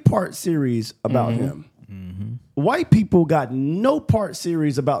 3-part series about him. White people got no part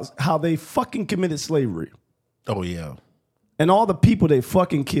series about how they fucking committed slavery Oh yeah. and all the people they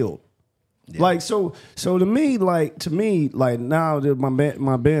fucking killed. Like so to me now that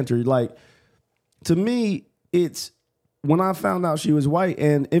my banter, like to me it's when I found out she was white.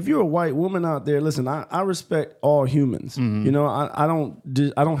 And if you're a white woman out there, listen, I respect all humans. You know, I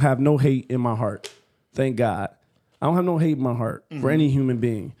don't have no hate in my heart. Thank God. I don't have no hate in my heart for any human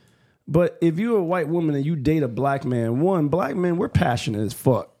being. But if you're a white woman and you date a black man, black men, we're passionate as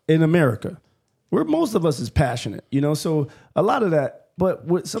fuck in America. Most of us is passionate, you know. So a lot of that. But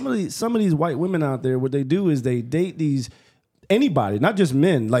what some of these white women out there, what they do is they date anybody, not just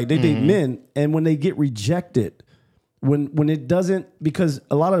men. Like they date men, and when they get rejected, when it doesn't, because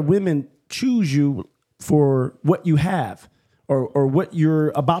a lot of women choose you for what you have or what you're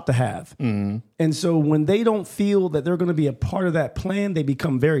about to have. And so when they don't feel that they're going to be a part of that plan, they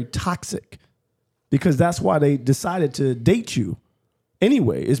become very toxic, because that's why they decided to date you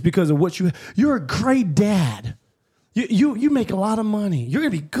anyway. It's because of what you're a great dad. You make a lot of money. You're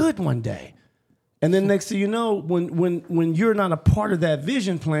going to be good one day. And then next thing you know, when you're not a part of that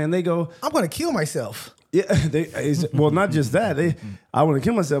vision plan, they go, I'm going to kill myself. yeah, well, not just that. I want to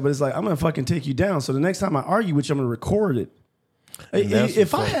kill myself, but it's like, I'm going to fucking take you down. So the next time I argue with you, I'm going to record it. that's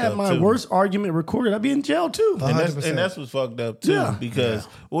If I what's had fucked my up, too. worst argument recorded, I'd be in jail too. And 100%. that's what's fucked up too. Yeah. Because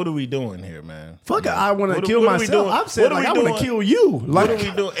what are we doing here, man? Fuck it, I want to What- kill what are we myself. doing? I've said, What are like, we I want doing? to kill you. Like, What are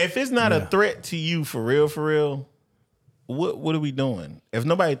we doing? If it's not a threat to you for real, what are we doing? If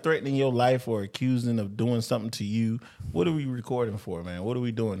nobody threatening your life or accusing of doing something to you, what are we recording for, man? What are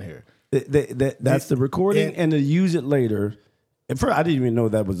we doing here? that's the recording, and to use it later. At first, I didn't even know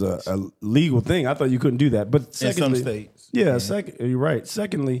that was a legal thing. I thought you couldn't do that. But In secondly, some states. yeah, you're right.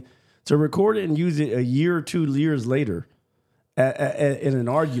 Secondly, to record it and use it a year or 2 years later in an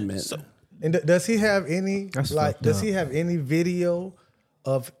argument. And does he have any That's like? fucked Does up. he have any video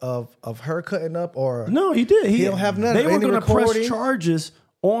of her cutting up or? No, he did. He don't have none. They were Any going to press recording? charges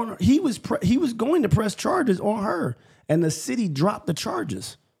on. He was going to press charges on her, and the city dropped the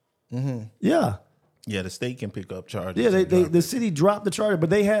charges. Yeah. Yeah, the state can pick up charges. Yeah, and drop the it. city dropped the charge,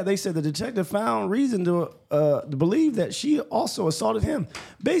 but they said the detective found reason to believe that she also assaulted him.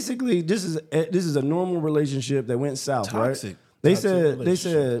 Basically, this is a normal relationship that went south, Toxic. right? They Toxic said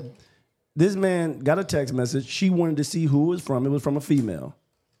relationship. this man got a text message. She wanted to see who it was from. It was from a female,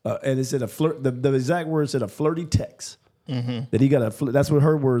 and it said a flirt. The exact word said a flirty text. That he got that's what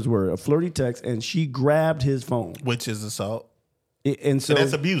her words were, a flirty text, and she grabbed his phone. Which is assault. And so So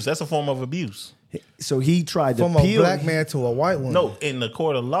that's abuse. That's a form of abuse. So he tried to From a peel. black man to a white woman. No, in the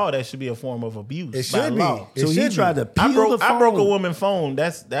court of law, that should be a form of abuse. It by should be. law. It So he should tried be. to peel the phone. I broke a woman's phone.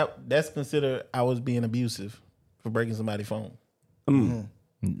 That's considered I was being abusive for breaking somebody's phone.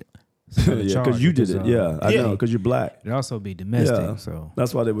 Yeah, because you did it. Yeah, I know, because you're black. It also be domestic. Yeah, So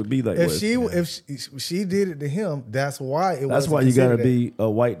that's why they would be like. If she did it to him, that's why it was. That's why you got to be a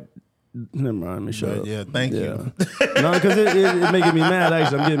white. Never mind, let me shut up. Yeah, thank you. No, because it making me mad.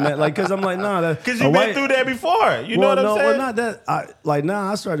 Actually, I'm getting mad. Like, because I'm like, nah, that Because you've been through that before. You know what I'm saying? Well, not that.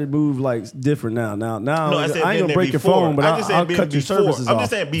 Now I started to move like different now. Now, No, I said I ain't gonna break before. your phone, but I'll been cut your before. services I'm off.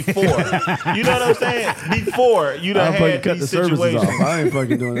 just saying before. You know what I'm saying? Before you done I'll fucking had cut the these services situations. off. I ain't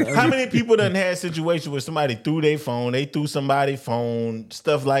fucking doing that. How many people done had situations where somebody threw their phone, they threw somebody's phone,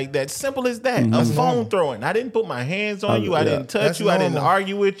 stuff like that? Simple as that. A phone throwing. I didn't put my hands on you. I didn't touch That's you. I didn't normal.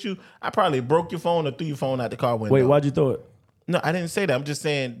 argue with you. I probably broke your phone or threw your phone out the car window. Wait, why'd you throw it? No, I didn't say that. I'm just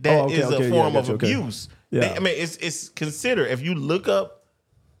saying that is okay, a yeah, form I of got you, okay. abuse. Yeah. I mean, it's considered, if you look up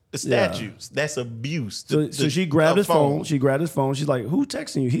the statutes, that's abuse. So she grabbed his phone. She grabbed his phone. She's like, "Who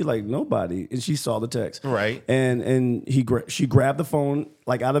texting you?" He like, "Nobody." And she saw the text. Right. And she grabbed the phone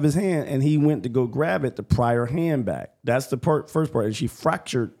like out of his hand, and he went to go grab it to pry her hand back. That's the first part. And she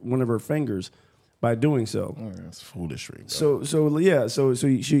fractured one of her fingers by doing so. That's foolishry. So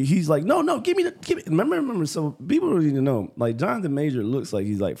he's like, no, give me. Remember. So people don't even know. Like Jonathan Major looks like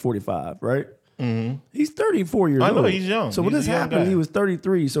he's like 45, right? Mm-hmm. He's 34 years old. I know, he's young. So when He's this a young happened, guy. he was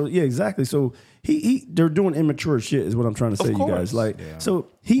 33. So yeah, exactly. So they're doing immature shit, is what I'm trying to say, you guys. Like, so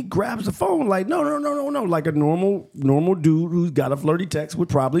he grabs the phone, like, no, like a normal dude who's got a flirty text would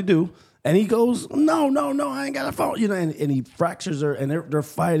probably do. And he goes, no, I ain't got a phone, and he fractures her, and they're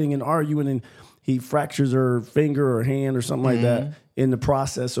fighting and arguing, and he fractures her finger or hand or something like that in the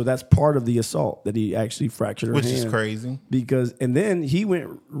process. So that's part of the assault, that he actually fractured her hand. Which is crazy. And then he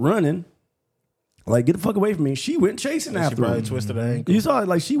went running, like, get the fuck away from me. She went chasing after She probably him. twisted her ankle. You saw it,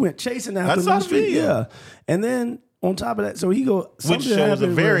 like she went chasing after him. I saw in the street. video. Yeah. And then on top of that, so he go, Which something shows a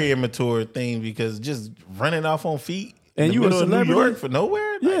happened very where- immature thing, because just running off on feet And in you the a middle of New celebrity? York for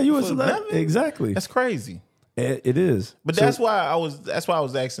nowhere? Yeah, Like, you a for celebrity. nothing? Exactly. That's crazy. It is. But So- that's why I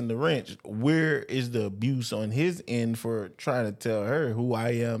was asking the wrench, where is the abuse on his end for trying to tell her who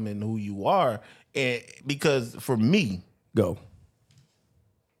I am and who you are? And because for me, Go.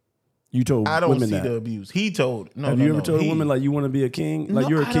 You told I don't women see that. the abuse. He told no. Have no, you ever no, told he- a woman like you want to be a king? Like No,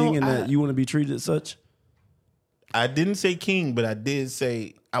 you're a I king don't- and that you want to be treated as such? I didn't say king, but I did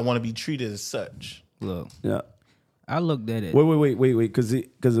say I want to be treated as such. look, Yeah. I looked at it. Wait, because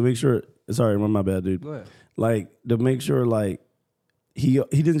to make sure. Sorry, my bad, dude. Go ahead. Like to make sure, like he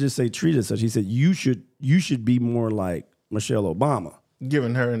didn't just say treat as such. He said you should be more like Michelle Obama.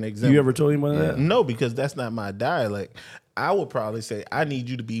 Giving her an example. You ever told him about that? No, because that's not my dialect. I would probably say I need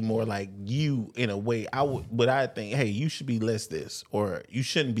you to be more like you in a way. But I think, hey, you should be less this, or you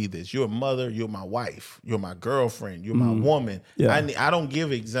shouldn't be this. You're a mother. You're my wife. You're my girlfriend. You're my woman. Yeah. I don't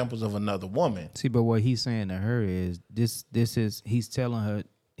give examples of another woman. See, but what he's saying to her is this is he's telling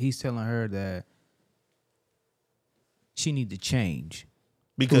her that she need to change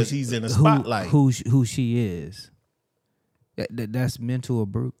Because he's in a spotlight. who she is. That's mental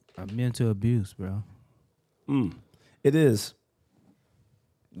abuse, bro. It is.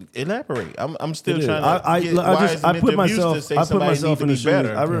 Elaborate. I'm still It is. trying to. I put myself in the shoes.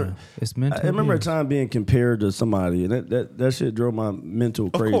 better. It's mental. I remember a abuse. time being compared to somebody, and that shit drove my mental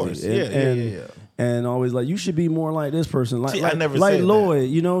crazy. course. Yeah. And always like, you should be more like this person. Like, See, I never like said Lloyd,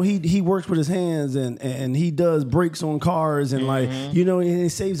 he works with his hands and he does brakes on cars and like, and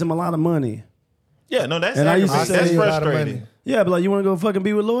it saves him a lot of money. Yeah, no, that's And I used to aggravating. say- That's a lot of frustrating. money. Yeah, but like, you want to go fucking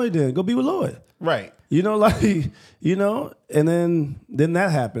be with Lloyd? Then go be with Lloyd. Right. And then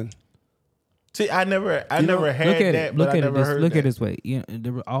that happened. See, I never had Look at that, it. but Look I at never it. heard Look that. at it this way.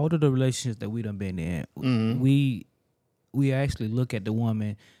 All of the relationships that we done been in, we actually look at the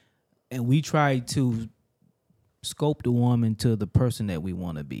woman, and we try to scope the woman to the person that we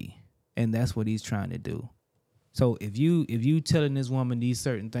want to be, and that's what he's trying to do. So if you telling this woman these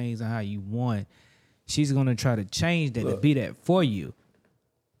certain things and how you want, she's gonna try to change that to be that for you.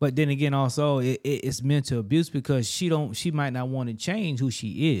 But then again, also it's mental abuse because she might not want to change who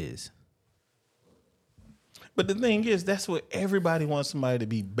she is. But the thing is, that's what everybody wants somebody to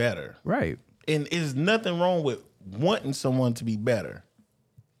be better. Right. And there's nothing wrong with wanting someone to be better.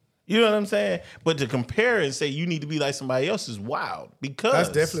 You know what I'm saying? But to compare and say you need to be like somebody else is wild. Because That's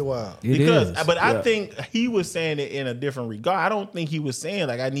definitely wild. It because is. but I Yeah. think he was saying it in a different regard. I don't think he was saying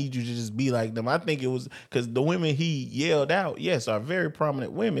like I need you to just be like them. I think it was because the women he yelled out, yes, are very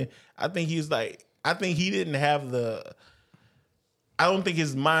prominent women. I think he was like, I think he didn't have the I don't think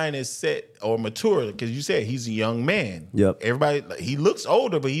his mind is set or mature because you said he's a young man. Yep. Everybody, he looks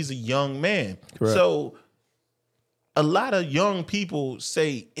older, but he's a young man. Correct. So a lot of young people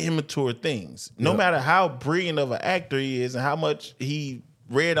say immature things. No matter how brilliant of an actor he is and how much he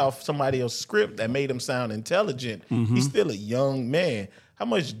read off somebody else's script that made him sound intelligent, he's still a young man. How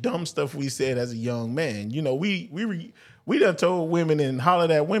much dumb stuff we said as a young man. You know, we done told women and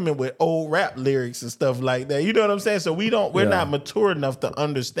hollered at women with old rap lyrics and stuff like that. You know what I'm saying? So we're not mature enough to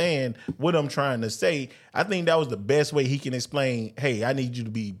understand what I'm trying to say. I think that was the best way he can explain, hey, I need you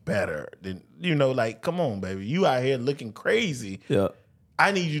to be better. Than, you know, like, come on, baby. You out here looking crazy. Yeah.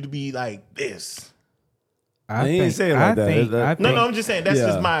 I need you to be like this. I ain't saying like that. No, I'm just saying that's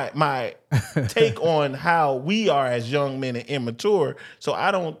just my take on how we are as young men and immature. So I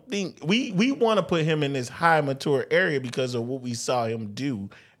don't think we want to put him in this high mature area because of what we saw him do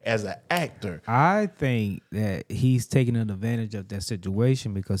as an actor. I think that he's taking advantage of that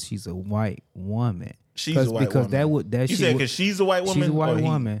situation because she's a white woman. She's a white woman. You said because she's a white woman? She's a white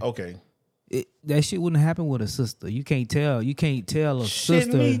woman. Okay. That shit wouldn't happen with a sister. You can't tell a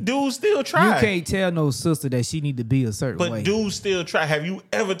sister. Dudes still try. You can't tell no sister that she need to be a certain way. But dudes still try. Have you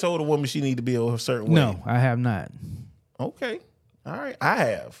ever told a woman she need to be a certain way? No, I have not. Okay. All right. I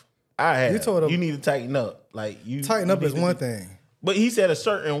have. You told him you need to tighten up. Like you tighten up is one thing. But he said a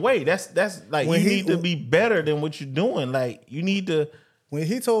certain way. That's like when you need to be better than what you're doing. Like you need to. When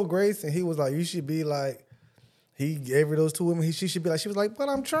he told Grace and he was like, you should be like. He gave her those two women. She should be like, she was like, but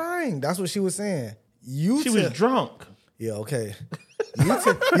I'm trying. That's what she was saying. She was drunk. Yeah, okay. This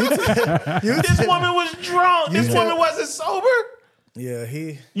woman was drunk. This woman wasn't sober. Yeah,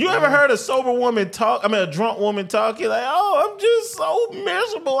 You ever heard a sober woman talk? I mean, a drunk woman talk. You're like, oh, I'm just so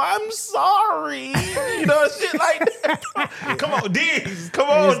miserable. I'm sorry. You know, shit like that. Come on, Diggs. Come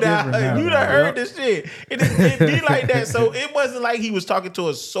on now. You done heard this shit. It be like that. So it wasn't like he was talking to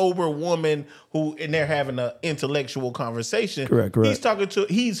a sober woman and they're having an intellectual conversation. Correct.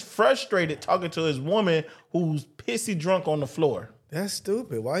 He's frustrated talking to his woman who's pissy drunk on the floor. That's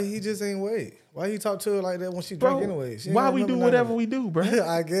stupid. Why he just ain't wait? Why he talk to her like that when she drunk anyway? Why we do whatever we do, bro?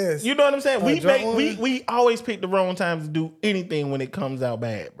 I guess. You know what I'm saying? We always pick the wrong times to do anything when it comes out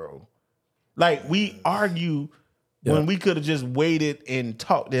bad, bro. Like we argue when we could have just waited and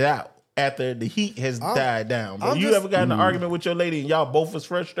talked it out after the heat has died down. Bro. You ever got in an argument with your lady and y'all both was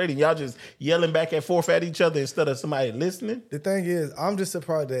frustrated and y'all just yelling back and forth at each other instead of somebody listening? The thing is, I'm just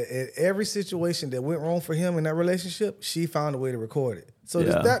surprised that in every situation that went wrong for him in that relationship, she found a way to record it. So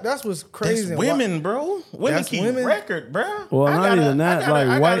that's what's crazy. That's women, bro. Women keep record, bro. Well, not even that.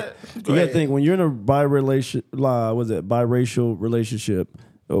 You got to think when you're in a biracial relationship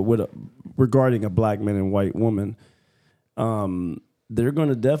regarding a black man and white woman, they're going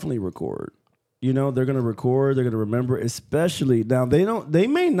to definitely record. You know, they're going to record. They're going to remember. Especially now,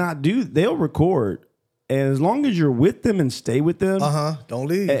 they'll record, and as long as you're with them and stay with them, don't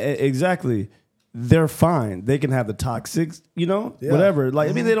leave. Exactly. They're fine. They can have the toxic, whatever. Like,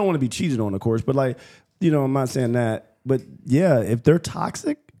 I mean, they don't want to be cheated on, of course, but like, I'm not saying that. But yeah, if they're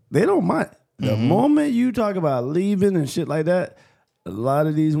toxic, they don't mind. The moment you talk about leaving and shit like that, a lot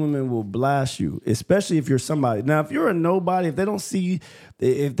of these women will blast you, especially if you're somebody. Now, if you're a nobody, if they don't see,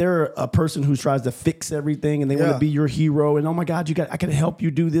 if they're a person who tries to fix everything and they want to be your hero and, oh my God, I can help you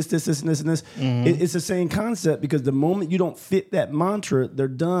do this, and this, and this. It's the same concept because the moment you don't fit that mantra, they're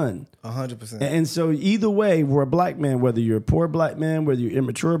done. 100%. And so either way, we're a black man, whether you're a poor black man, whether you're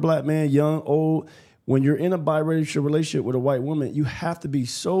immature black man, young, old, when you're in a biracial relationship with a white woman, you have to be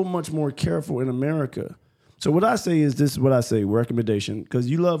so much more careful in America. So what I say is, this is what I say, recommendation, because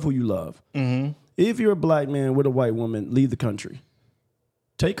you love who you love. If you're a black man with a white woman, leave the country.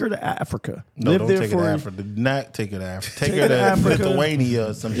 Take her to Africa. No, don't take her to Africa. Do not take her to Africa. Take her to Africa. Lithuania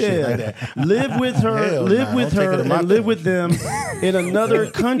or some shit like that. Live with her, and live with them in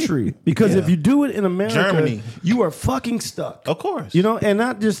another country. Because if you do it in America, Germany, you are fucking stuck. Of course. And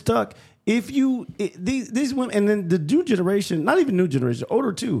not just stuck. These women, and then the new generation, not even new generation,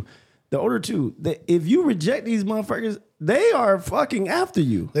 older too, if you reject these motherfuckers, they are fucking after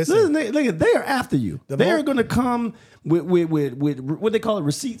you. Listen, they are after you. They are going to come with what they call it,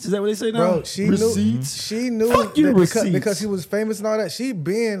 receipts. Is that what they say now? Bro, she knew Fuck you, because he was famous and all that. She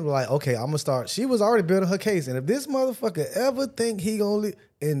been like, okay, I'm gonna start. She was already building her case, and if this motherfucker ever think he gonna leave,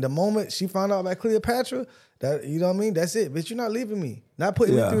 in the moment she found out about Cleopatra, that, you know what I mean? That's it. Bitch, you're not leaving me. Not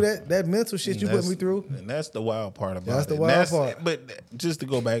putting me through that mental shit you put me through. And that's the wild part about it. That's the wild part. But just to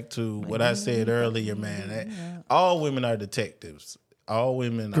go back to what I said earlier, man, all women are detectives. All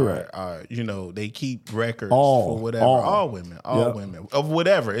women are, you know, they keep records All, for whatever. all. All women of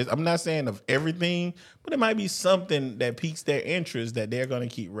whatever. I'm not saying of everything, but it might be something that piques their interest that they're going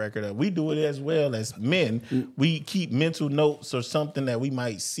to keep record of. We do it as well as men. We keep mental notes or something that we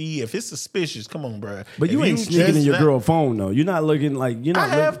might see. If it's suspicious, come on, bro. But you ain't sneaking in your girl's phone though. You're not looking like you're not.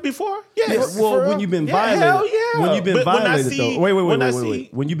 I have before. Yes. Well, when you've been violated, hell yeah. when you've been But when I violated see- though. Wait. when I see-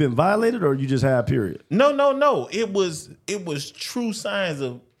 When you've been violated, or you just have period. No. It was true signs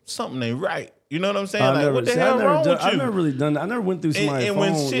of something ain't right. You know what I'm saying? I've What the hell wrong with you? I've never really done that. I never went through somebody's and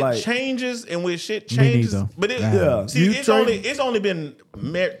phone. when shit like, changes, neither. but it, Yeah. see, You it's Trey? only been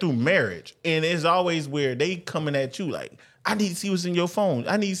through marriage, and it's always where they coming at you like, I need to see what's in your phone.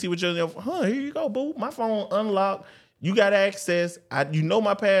 I need to see what's in your phone. Huh? Here you go, boo. My phone unlocked. You got access. You know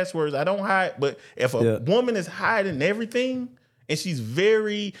my passwords. I don't hide. But if a woman is hiding everything, and she's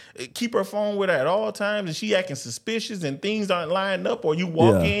keep her phone with her at all times, and she acting suspicious, and things aren't lining up, or you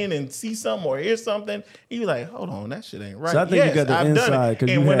walk in and see something or hear something, you like, hold on, that shit ain't right. So I think you got the I've done it. inside because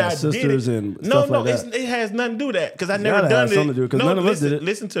you when had I sisters did it, and stuff like that. It has nothing to do with that because I It's never gotta done have it. something to do, 'cause none of us did it.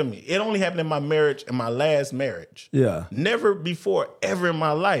 Listen to me. It only happened in my marriage, in my last marriage. Yeah. Never before ever in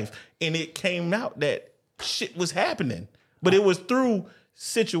my life, and it came out that shit was happening, but it was through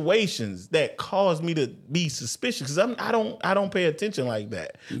situations that caused me to be suspicious because I don't pay attention like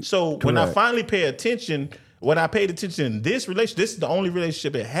that. So when I finally pay attention, when I paid attention in this relationship, this is the only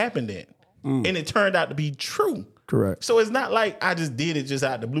relationship it happened in, and it turned out to be true. Correct. So it's not like I just did it just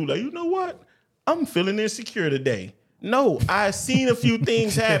out the blue. Like, you know what? I'm feeling insecure today. No, I seen a few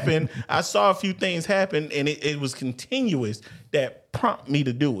things happen. I saw a few things happen, and it was continuous that prompt me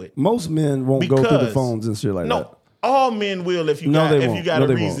to do it. Most men won't go through the phones and shit like that. No, all men will if you No, got they if won't. you got No, a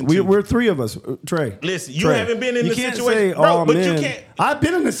they reason won't. to. We're three of us, Trey. Listen, you Trey. haven't been in You the can't situation, say bro. all But men. you can't. I've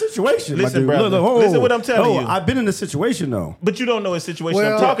been in this situation. my Listen, dude. brother. Look, Listen what I'm telling you. I've been in this situation though. But you don't know what situation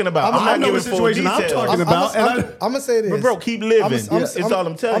Well, I'm talking about. I'm I not know giving what full situation I'm details. talking about. I'm gonna say this, But bro, keep living. I'm That's all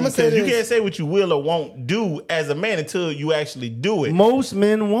I'm telling you. say Because you this. can't say what you will or won't do as a man until you actually do it. Most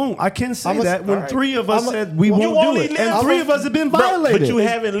men won't. I can say that when all right. three of us said we You won't do only it, live and three of us have been Bro, violated. but you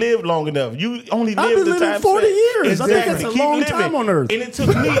haven't lived long enough. You only I've lived been the living time 40 set. years. I think that's a Keep long living. time on earth. And it took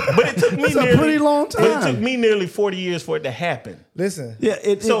me, That's a pretty long But it time. took me nearly 40 years for it to happen. Listen, Yeah,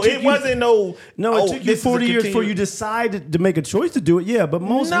 So took it you- wasn't no. No, it took you this is a 40 years before continu- you decided to make a choice to do it. Yeah, but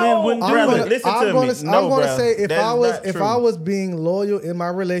most No, men wouldn't do brother, it. listen to me. No, I'm gonna bro, say if that's I was not if true. I was being loyal in my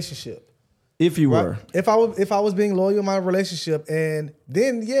relationship, If you right? were. If I was being loyal in my relationship, and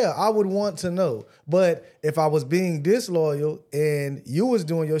then I would want to know. But if I was being disloyal and you was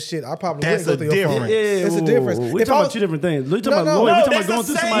doing your shit, I probably That's wouldn't go through your phone. difference. It's a difference. We're If talking I about was- two different things. We're talking No, about no. loyal. No, We're talking that's about going the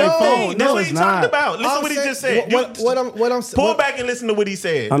through same somebody's thing. phone. That's No, what it's he talking not. about. Listen I'm what he saying- just said. what I'm Pull back and listen to what he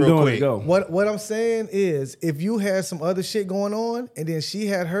said. I'm real doing quick. it. Go. What I'm saying is, if you had some other shit going on, and then she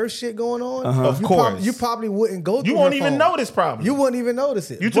had her shit going on, Of you course. you probably wouldn't go. You through won't her even phone. know this problem. You wouldn't even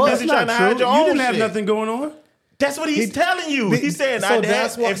notice it. You too But- busy trying to hide your You own didn't have shit. nothing going on. That's what he's telling you. He's saying so I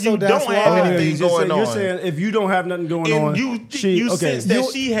that's why- if so you that's don't why- have Oh, anything you just going said- on, You're saying if you don't have nothing going on, and you okay. sense that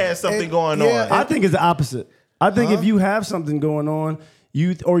she has something and- going yeah, on. I think it's the opposite. I think if you have something going on,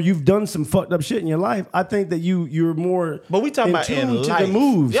 you've done some fucked up shit in your life, I think that you're more. But we talking about tune in to life. the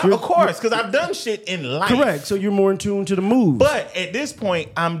moves. Yeah, You're- of course, because I've done shit in life. Correct. So you're more in tune to the moves. But at this point,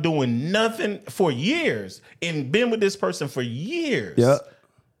 I'm doing nothing for years and been with this person for years. Yeah.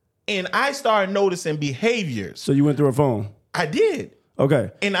 And I started noticing behaviors. So you went through her phone. I did. Okay.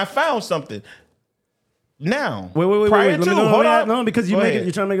 And I found something. Now, Wait. prior Let to, me know. hold on. No, because Go ahead.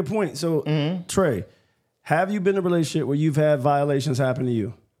 you're trying to make a point. So, Trey, have you been in a relationship where you've had violations happen to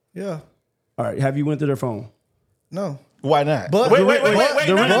you? Yeah. All right. Have you went through their phone? No. Why not? But- wait. the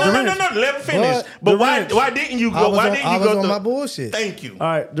No, wrench. Let me finish. But why didn't you go? Why didn't I you was go on through my bullshit. Thank you. All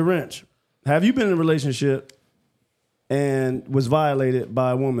right. The wrench. Have you been in a relationship and was violated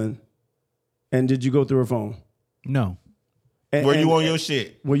by a woman? And did you go through her phone? No. Were you on your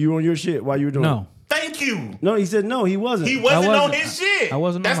shit? Were you on your shit while you were doing No. Thank you. No, he said no, he wasn't. He wasn't on wasn't- his shit. I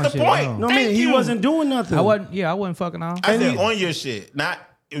wasn't on That's my the shit, point. No, Thank man, he you. wasn't doing nothing. I wasn't fucking on. I said on your shit, not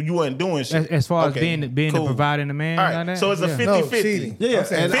you wasn't doing shit. As far as Okay, being cool. the providing the man. All like right, that, so it's a yeah. 50-50. cheating. Yeah, I'm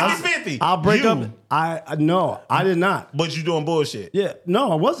saying and 50-50. I'll break You. up. No, I did not. But you doing bullshit. Yeah,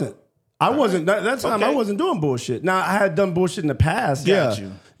 no, I wasn't. I wasn't. That time I Okay. wasn't doing bullshit. Now I had done bullshit in the past. Got yeah,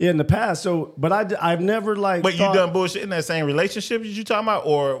 you. yeah, in the past. So, but I've never like. But you thought- done bullshit in that same relationship that you talking about,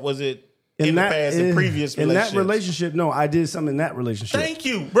 or was it in the past in previous relationships. In that relationship, no, I did something in that relationship. Thank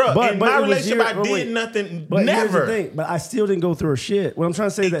you, bro. In my relationship, I did nothing. But never. Here's the thing, but I still didn't go through her shit. What I'm trying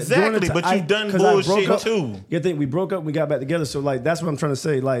to say is that during the but you done bullshit too. You think we broke up, we got back together. So like that's what I'm trying to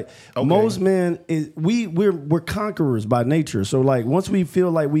say. Like most men we're conquerors by nature. So like once we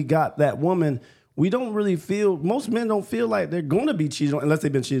feel like we got that woman, we don't really feel, most men don't feel like they're going to be cheated on unless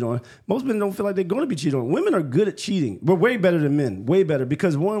they've been cheated on. Most men don't feel like they're going to be cheated on. Women are good at cheating. We're way better than men. Way better.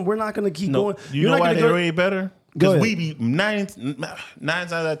 Because one, we're not going to keep going. You know why they're way better? Because we be 9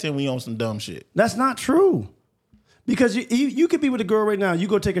 times out of 10 we on some dumb shit. That's not true. Because you could be with a girl right now. You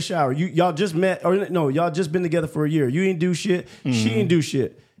go take a shower. Y'all just met, or no, y'all just been together for a year. You ain't do shit. She ain't do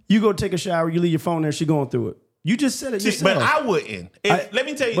shit. You go take a shower. You leave your phone there. She going through it. You just said it yourself. But I wouldn't. Let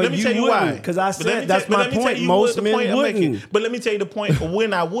me tell you why. Because I said that's my point. Most men wouldn't. But let me tell you the point of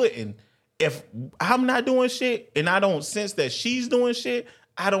when I wouldn't. If I'm not doing shit and I don't sense that she's doing shit,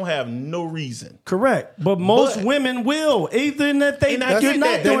 I don't have no reason. Correct. But most women will. Even if they not doing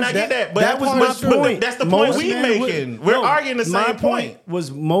that. I get that. But that was my point. That's the point we making. We're arguing the same point.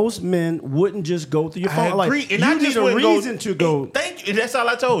 Was most men wouldn't just go through your phone. I agree. Like, and I just need a reason to go. Thank you. That's all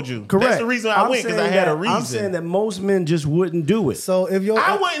I told you. Correct. That's the reason I went, because I had a reason. I'm saying that most men just wouldn't do it. So if you're,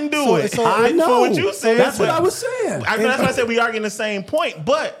 I wouldn't do it. So I know. For what you said. That's what I was saying. That's why I said we arguing the same point.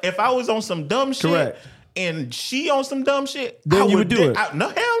 But if I was on some dumb shit. Correct. And she on some dumb shit, then you would do it. No,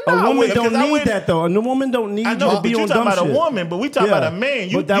 hell no. A woman don't need that though. A woman don't need you to be on dumb shit. You talking about a woman, but we talking about a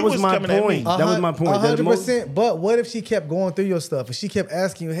man. But that was my point. That was my point. 100%. But what if she kept going through your stuff and she kept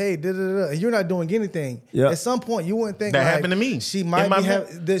asking you, "Hey, and you're not doing anything?" At some point, you wouldn't think that happened to me. She might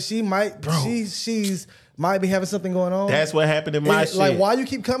be she's might be having something going on. That's what happened in my shit. Like, why you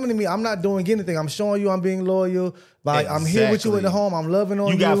keep coming to me? I'm not doing anything. I'm showing you I'm being loyal. Like, I'm here with you at the home. I'm loving on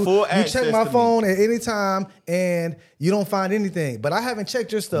you. You got full access. You check my phone at any time and you don't find anything. But I haven't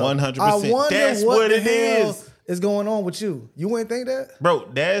checked your stuff. 100%. I wonder that's what it the hell is going on with you. You wouldn't think that?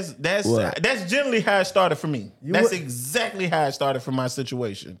 Bro, that's generally how it started for me. That's exactly how it started for my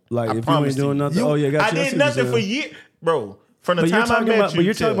situation. Like, if you ain't doing nothing, I did nothing for years. Bro, from the time I met you. But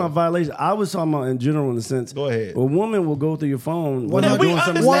you're talking about violations. I was talking about in general, in the sense. Go ahead. A woman will go through your phone. We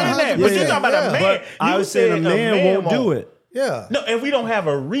understand that. But you're talking about a man. But I was saying a man won't do it. Yeah. No, and we don't have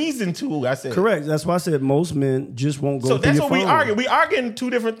a reason to, I said. Correct. That's why I said most men just won't go through your phone. So that's what we argue. We arguing two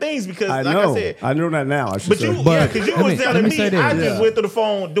different things because, I said. I know that now, I should say. Because you was telling me I just went through the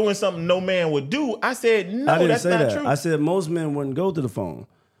phone doing something no man would do. I said, no, that's not true. I said most men wouldn't go to the phone.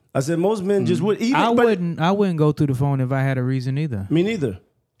 I said most men just would. I wouldn't go through the phone if I had a reason either. Me neither.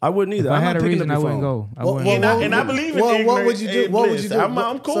 I wouldn't either. If I had a reason, I wouldn't go. And I believe in ignorance. What would you do? What would you do?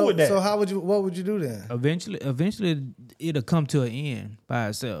 I'm cool with that. So what would you do then? Eventually, it'll come to an end by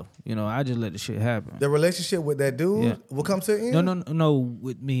itself. You know, I just let the shit happen. The relationship with that dude will come to an end? No,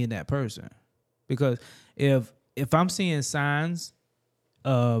 with me and that person. Because if I'm seeing signs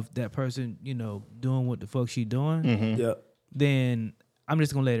of that person, you know, doing what the fuck she doing, then I'm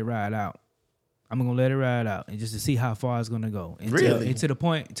just gonna let it ride out. I'm gonna let it ride out and just to see how far it's gonna go. And to the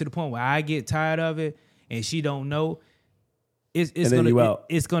point where I get tired of it and she don't know. It's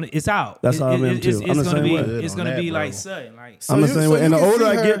out. That's how I'm in too. It's gonna be like sudden. Like I'm the same way. And the older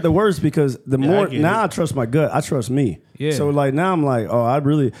I get, the worse, because the more now I trust my gut. I trust me. Yeah. So like now I'm like,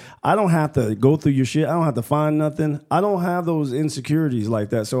 I don't have to go through your shit. I don't have to find nothing. I don't have those insecurities like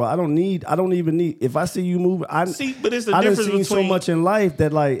that. So I don't even need. If I see you moving, but it's the difference between so much in life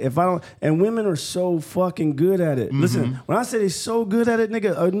that like if I don't. And women are so fucking good at it. Mm-hmm. Listen, when I say they're so good at it,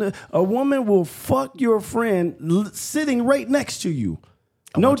 nigga, a woman will fuck your friend sitting right next to you.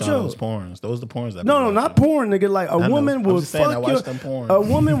 No joke. Those are the porns. No, not porn, nigga. Like a woman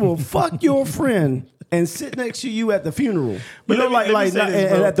will fuck your friend and sit next to you at the funeral. But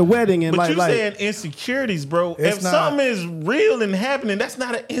at the wedding and but saying insecurities, bro. If something is real and happening, that's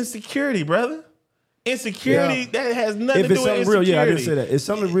not an insecurity, brother. Insecurity that has nothing to do with insecurity. Real, yeah, I did say that. It's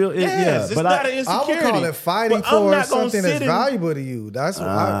something real. It's not an insecurity. I would call it fighting for something that's valuable to you. That's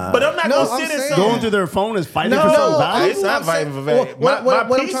but I'm not going to sit in something. Going through their phone is fighting for something valuable. It's not fighting for value.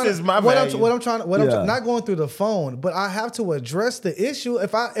 My peace is my value. Not going through the phone, but I have to address the issue.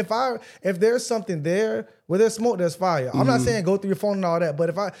 If there's something there. Where there's smoke, there's fire. I'm not saying go through your phone and all that,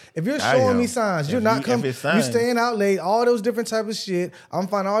 but if you're showing me signs, you're not coming, you're staying out late, all those different type of shit. I'm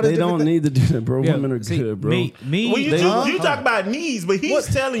finding all this. They don't need to do that, bro. Women are good, bro. You talk about needs, but he's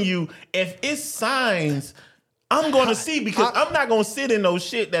telling you if it's signs. I'm going to see because I'm not going to sit in those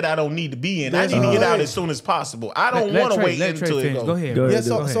shit that I don't need to be in. I need to get out as soon as possible. I don't want to wait until it goes. Go ahead.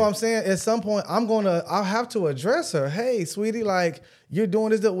 So I'm saying at some point I'll have to address her. Hey, sweetie, like you're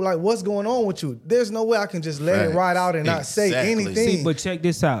doing this. Like what's going on with you? There's no way I can just let it ride out and not say anything. See, but check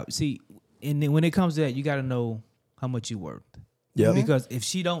this out. See, and then when it comes to that, you got to know how much you worth. Yeah. Because if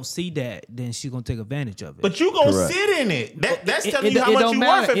she don't see that, then she's gonna take advantage of it. But you gonna Correct. sit in it. That's telling you how much you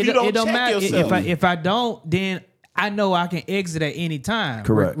worth if you don't check yourself. If I don't, then I know I can exit at any time.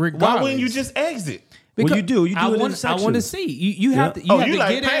 Correct. Regardless. Why wouldn't you just exit? Well, you do. You do I it in want to sections. see. You have to. You Oh, have you to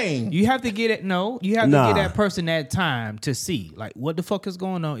like get pain. it. You have to get it. No, you have Nah. to get that person that time to see, like, what the fuck is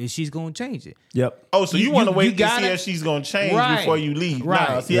going on. If she's gonna change it. Yep. Oh, so you want to you wait to gotta- see if she's gonna change Right. before you leave? Right.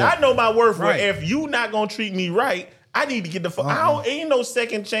 Nah, see, Yeah. I know my worth. Right. Where if you not gonna treat me right, I need to get the fuck. I don't. Ain't no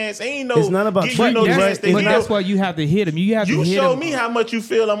second chance. Ain't no. It's not about give you treating no you chance right. to But heal. that's why you have to hit him. You have You to hit show him. me how much you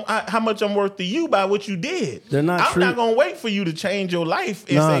feel. How much I'm worth to you by what you did. They're not I'm treat- not gonna wait for you to change your life.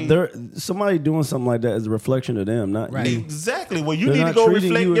 And Nah, say, somebody doing something like that is a reflection of them, not Right. you. exactly. Well, you They're need to not go treating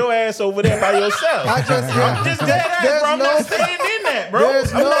reflect you- your ass over there by yourself. I'm just dead ass, There's bro. I'm no- not staying in that, bro.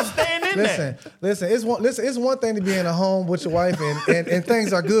 There's I'm no- not staying in that. Listen. It's one thing to be in a home with your wife and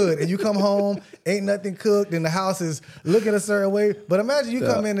things are good, and you come home, ain't nothing cooked, and the house is looking a certain way. But imagine you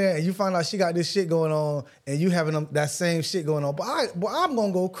come in there and you find out she got this shit going on, and you having that same shit going on. But I'm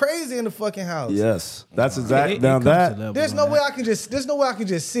gonna go crazy in the fucking house. Yes, that's exactly. It Now comes to that. levels There's on no that. way I can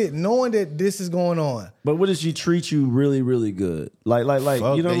just sit knowing that this is going on. But what if she treats you really, really good? Like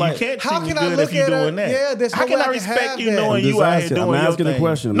Fuck you know, that. like you can't How treat me can I good look if you're at her? doing that. Yeah, there's how no can way I I can respect have you that. knowing I'm you just out here asking- doing I'm your asking a thing?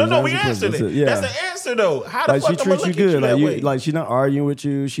 question. No, I'm no, we asking a answered question. it. Yeah. That's the answer though. How the Like fuck she I'm gonna treats look you at good, you that like way? you, like she not arguing with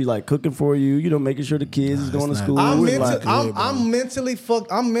you. She like cooking for you. You know, making sure the kids is going to not school. I'm, Ooh, mental, like- I'm mentally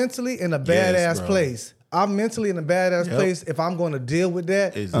fucked. I'm mentally in a badass bro. place. I'm mentally in a badass place if I'm going to deal with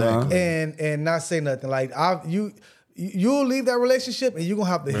that Exactly. and not say nothing. Like you'll leave that relationship and you're gonna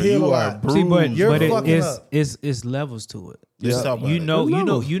have to heal you a are lot. bruised. See, but You're fucking it's, up. it's levels to it. Just talk about You it. know, There's you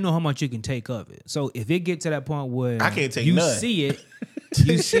know, levels. you know how much you can take of it. So if it get to that point where I can't take you none. see it,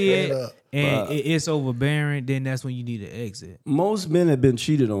 you see it, up. and it's overbearing, then that's when you need to exit. Most men have been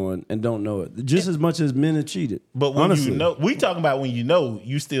cheated on and don't know it, just as much as men have cheated. But when honestly, you know, we talking about when you know,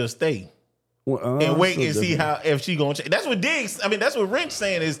 you still stay and wait so and see different. how if she gonna change. That's what Diggs. I mean, that's what Rink's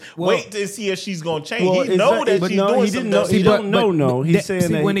saying is wait to see if she's gonna change. Well, he know exactly, that but she's no, doing he some didn't know- stuff. he don't know. No, he's saying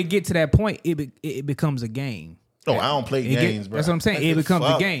see, that when he- it get to that point, it becomes a game. Oh, I don't play It get- games, bro. That's what I'm saying. It becomes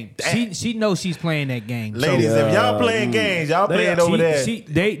Fuck a game. that. She knows she's playing that game. Ladies, if y'all playing games, y'all playing over there.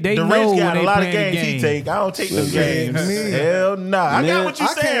 They the know Rich when got they a lot of playing games the he game. take. I don't take them Listen, games. me. Hell no. I Man, got what you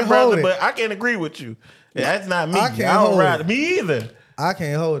I saying, can't brother, hold it. but I can't agree with you. That's not me. I I can't don't hold ride it. me either. I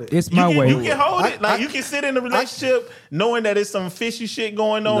can't hold it. It's You my can, way. you can hold it. Like I- you can sit in a relationship knowing that it's some fishy shit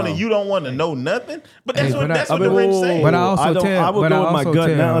going on No. and you don't want to know nothing. But that's Hey, what but that's I what mean, the Rich saying. But I also I tell- would but go I with my also gut.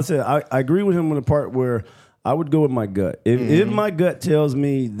 tell- Now I said I agree with him on the part where I would go with my gut. If my gut tells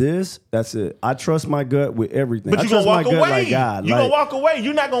me this, that's it. I trust my gut with everything. But I you gonna trust my walk gut away. like God. You like, gonna walk away.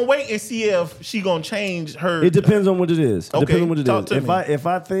 You're not gonna wait and see if she gonna change her. It depends on what it is. It Okay, depends on what it talk is. to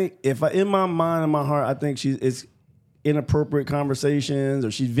me. If I in my mind and my heart, I think it's inappropriate conversations or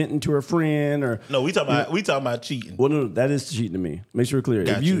she's venting to her friend or No, we talking about cheating. well, no, that is cheating to me. Make sure it's clear.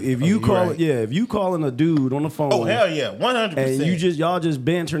 Got if you you. if Okay, you you're call right. if you calling a dude on the phone, Oh hell yeah, 100%. and y'all just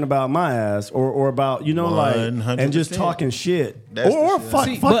bantering about my ass or about like and just 100%. talking shit That's or the shit. fuck,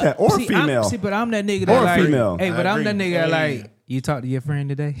 See, fuck but- that or see, female. But I'm that nigga Or that like, female. hey, but I I'm that agree. nigga that Hey. like, you talked to your friend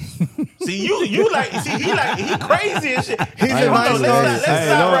today? See you like he crazy and shit. He's Hey, a nice hold on, guy. let's Hey,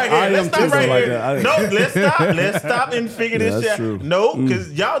 stop no, right I here. am Let's stop too, right like here. that. No, let's stop and figure Yeah, this that's shit out. true. No,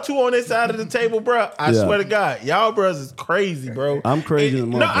 because y'all two on this side of the table, bro. I Yeah. swear to God, y'all bros is crazy, bro. I'm crazy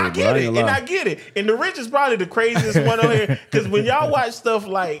And- as a No, I motherfucker, bro. get I it, ain't and gonna lie. I get it. And the Rich is probably the craziest one on here because when y'all watch stuff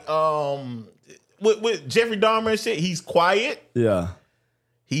like with Jeffrey Dahmer and shit, he's quiet. Yeah.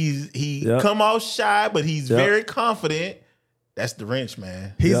 He Yep. come off shy, but he's Yep. very confident. That's the wrench,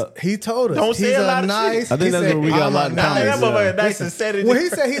 man. He told us. Don't say he's a lot of nice. shit. I think he that's said, where we got a I'm lot in Nah, common. that Yeah. motherfucker nice and said it. When he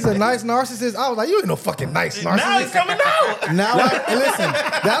said he's a nice narcissist, I was like, you ain't no fucking nice narcissist. Now it's coming out. Now, listen,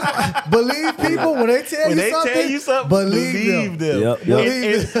 that's believe people when they tell When you they something. tell you something, believe them. Yep, yep. And-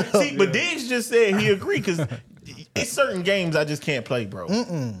 Believe them. see, but Diggs just said he agreed because it's certain games I just can't play, bro.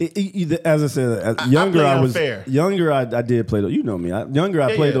 As I said, younger play I was unfair. younger. I did play those. You know me. Younger I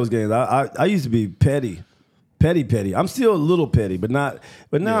Yeah, played yeah. those games. I used to be petty. I'm still a little petty, but not.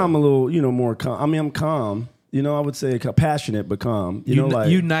 But now I'm a little, more calm. I mean, I'm calm. I would say passionate, but calm.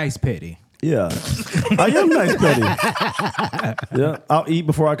 You nice petty. Yeah, I am nice petty. Yeah, I'll eat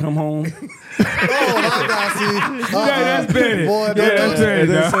before I come home. Oh my God, see, that's petty. Boy, Yeah, don't that's do petty. And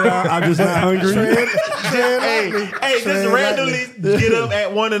then say I'm just not hungry. Hey, just randomly get up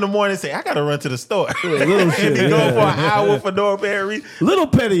at 1 a.m. and say, I gotta run to the store. Little and shit. then go Yeah. for an hour for no apparent reason. Little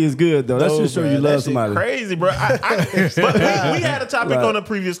petty is good though. That's No, just show bro, you that love shit somebody. Crazy, bro. But we had a topic on a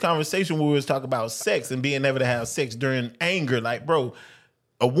previous conversation where we was talking about sex and being able to have sex during anger. Like, bro,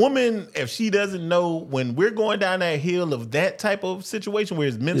 a woman, if she doesn't know when we're going down that hill of that type of situation where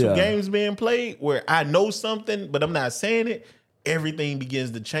it's mental games being played, where I know something, but I'm not saying it, everything begins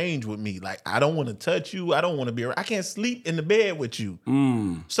to change with me. Like, I don't want to touch you. I don't want to be around. I can't sleep in the bed with you.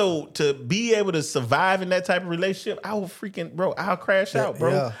 So to be able to survive in that type of relationship, I'll crash out,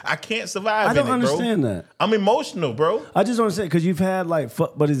 bro. Yeah. I can't survive I don't in it, bro. understand that. I'm emotional, bro. I just don't understand because you've had like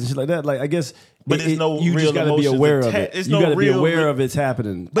fuck buddies and shit like that. Like I guess, But there's no you real just got to be emotions aware of attached. it. It's You no got to be real- aware of it's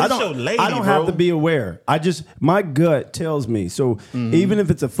happening. But I it's don't. your lady, I don't bro. have to be aware. My gut tells me. So even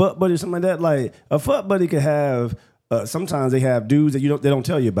if it's a fuck buddy or something like that, like a fuck buddy could have. Sometimes they have dudes that they don't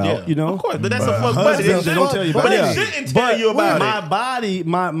tell you about. Yeah, You know, of course, but that's a fuck buddy. husbands they don't tell you about. But Yeah. they shouldn't tell you about my it. body,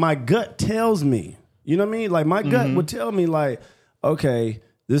 my gut tells me. You know what I mean? Like my gut would tell me, like, okay,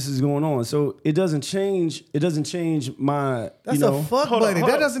 this is going on. So it doesn't change. It doesn't change my. That's you know, a fuck Hold on, buddy. hold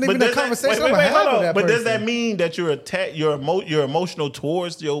That on. doesn't But even a does that- conversation wait, I'm hold having on. with that But person. does that mean that you're emotional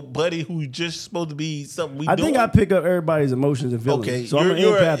towards your buddy who's just supposed to be something we I doing? think I pick up everybody's emotions and feelings. Okay, so I'm an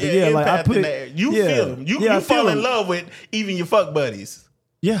empathic. Yeah, like I empath in pick. that. You yeah, feel them. yeah, I You feel fall in them. love with even your fuck buddies.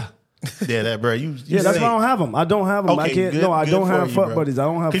 Yeah. Yeah, that bro. You Yeah, that's say- why I don't have them. I don't have them. I Okay, can't. good- No, I good don't for have you, fuck bro. buddies. I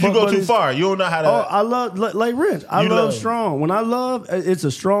don't have. Cause fuck you go buddies. too far. You don't know how to. Oh, I love like Rich. I You love love. strong. When I love, it's a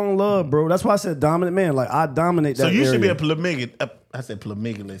strong love, bro. That's why I said dominant man. Like I dominate that. So you should be area. a polygamist. I said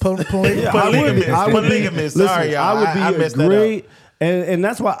polygamist. Yeah, I would be. I would be. Polygamist. Listen, Sorry, y'all. I would be I a messed that up. great, and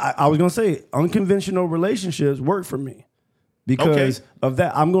that's why I was gonna say unconventional relationships work for me because of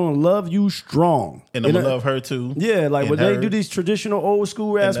that. I'm gonna love you strong, And I'm gonna love her too. Yeah, like when And they her. do these traditional old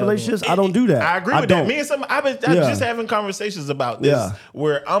school ass And relationships, I don't do that. I agree with that. Me and I've been Yeah. just having conversations about this Yeah.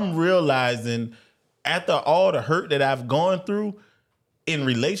 where I'm realizing after all the hurt that I've gone through in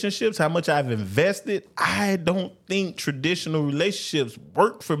relationships, how much I've invested, I don't think traditional relationships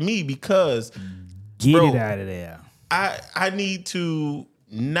work for me because Get Bro. it out of there. I need to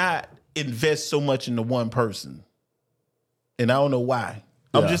not invest so much into one person. And I don't know why.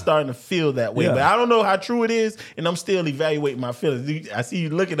 I'm Yeah. just starting to feel that way. Yeah. But I don't know how true it is, and I'm still evaluating my feelings. I see you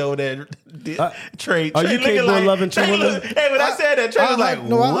looking over there, Trey. are Trey you looking capable of loving two Trey women? look- Hey, when I said that, Trey was like,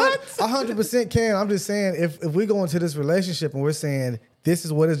 what? 100% can. I'm just saying, if we go into this relationship and we're saying this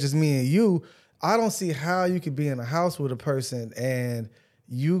is what is just me and you, I don't see how you could be in a house with a person and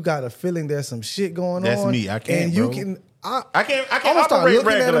you got a feeling there's some shit going That's on. me. I can't, And you bro. can. I can't I'ma start operate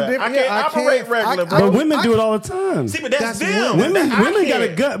looking at them regular. I different. can't Yeah, I operate can't. regular, I- bro. But women do it all the time. See, but that's them. Women I got a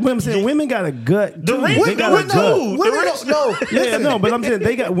can't. gut. I'm saying women got a gut. The too. rich They got do a it gut. too. Women The rich don't know. Yeah, no, but I'm saying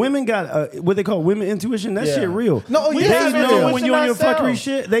they got women got what they call women intuition. That Yeah. shit real. No, We yeah, They have it's know real. when you're on your ourselves. fuckery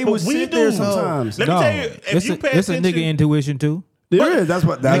shit. They But would we sit there do. sometimes. Let me tell you, if it's you a, pay it's a attention, nigga intuition too. There is. That's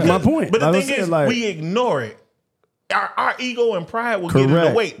my point. But the I was thing saying, is, like, we ignore it. Our ego and pride will get in the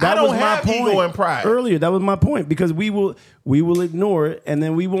correct. way. That I was don't my have point ego and pride. earlier. That was my point because we will ignore it and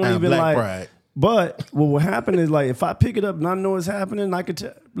then we won't I have even black like. pride. But what will happen is like if I pick it up and I know it's happening, I could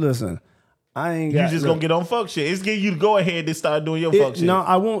tell. Listen, I ain't You got. just look, gonna get on fuck shit. It's getting you to go ahead and start doing your fuck shit. No,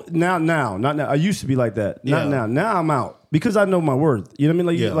 I won't. Not now. I used to be like that. Not Yeah. now. Now I'm out because I know my worth. You know what I mean?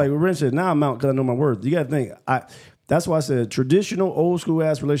 Like Yeah. like Ren said. Now I'm out because I know my worth. You got to think. That's why I said traditional old school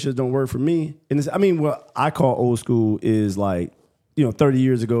ass relationships don't work for me. And it's, I mean, what I call old school is like 30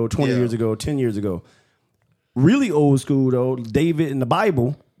 years ago, 20 Yeah. years ago, 10 years ago. Really old school though, David in the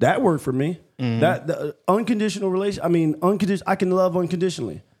Bible that worked for me. Mm-hmm. That the unconditional relation. I mean, unconditional. I can love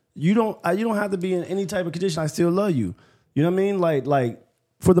unconditionally. You don't have to be in any type of condition. I still love you. You know what I mean? Like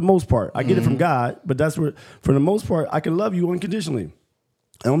for the most part, I get it from God, but that's where for the most part I can love you unconditionally.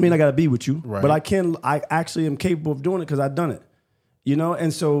 I don't mean I got to be with you, Right. but I actually am capable of doing it because I've done it.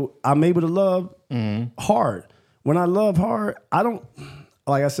 And so I'm able to love hard. When I love hard, I don't.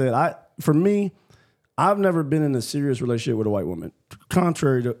 Like I said, for me, I've never been in a serious relationship with a white woman,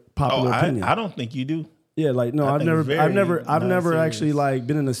 contrary to popular opinion. I don't think you do. Yeah, like no, I I've think never, very I've never non-serious. actually like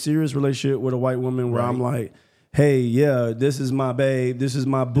been in a serious relationship with a white woman where I'm Right. like, hey, yeah, this is my babe, this is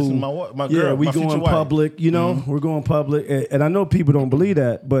my boo, is my yeah, girl, we my future going wife. public, we're going public, and I know people don't believe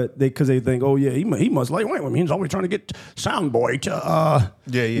that, but because they think, oh yeah, he must like white women, he's always trying to get Soundboy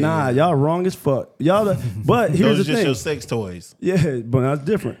to, nah, y'all wrong as fuck, y'all. But here's Those the are just thing, your sex toys. yeah, but that's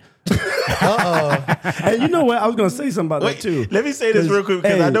different. And you know what? I was gonna say something about Wait, that too. let me say this real quick,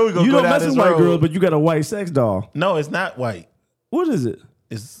 'cause I know we're gonna you go don't down mess this with white road. girls, but you got a white sex doll. No, it's not white. What is it?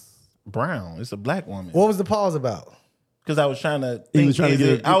 It's brown. It's a black woman. What was the pause about? Because I was trying to He think. was trying to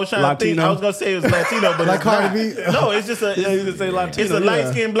get I was trying to think. Latino? I was gonna say it was Latino, but Like it's Cardi not. B? No, it's just a. Yeah, you can say Latino, It's a yeah. light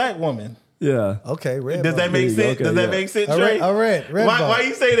skinned black woman. Yeah. Okay, red. Does that make There you go. sense? Okay, Does that yeah. make sense, A Trey? red Why ball.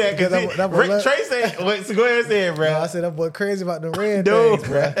 you say that? Because Because that boy Trey said, wait, so go ahead and say it, bro. I said that boy crazy about the red Dude, things,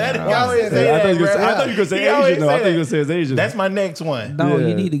 bro. he always say I that, thought you were bro. I thought you were going to say He always Asian, though. I say thought you were that. going to say it's Asian. That's my next one. No, Yeah.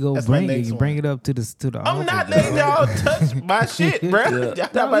 you need to go That's my bring next it. one. Bring it up to the. I'm office, not bro. letting y'all touch my shit, bro. Y'all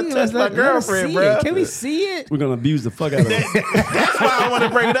not No, about to touch my let us girlfriend, see bro. it. Can we see it? We're going to abuse the fuck out of him. That's why I want to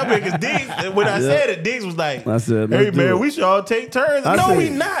bring it up here, because Diggs, when I said it, Diggs was like, I said, hey, let's do man, it. we should all take turns. I No, said- we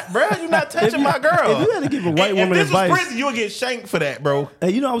not, bro. You're not touching my girl. If you had to give a white woman if this advice, was prison, you'll get shanked for that, bro.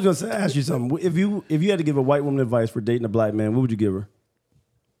 hey, you know, I was going to ask you something. If you had to give a white woman advice for dating a black man, what would you give her?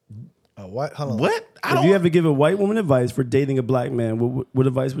 What? Hold on. What? If you have to give a white woman advice for dating a black man, what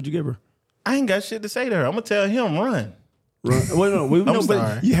advice would you give her? I ain't got shit to say to her. I'm going to tell him, run. Well, no, but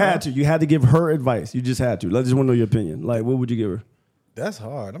sorry. you had to. You had to give her advice. You just had to. I just want to know your opinion. Like, what would you give her? That's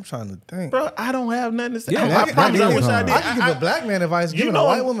hard. I'm trying to think. Bro, I don't have nothing to say. Yeah, I promise that I is wish I hard. did. I can give a black man advice. you Giving know- a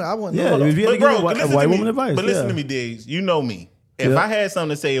white woman, I wouldn't Yeah, know. if you had to give a listen white to me. woman advice, But listen yeah. to me, Diggs. You know me. If Yeah. I had something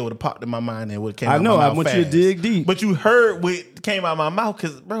to say, it would have popped in my mind and it would have came I out know, my I mouth want you to fast. dig deep. But you heard what came out my mouth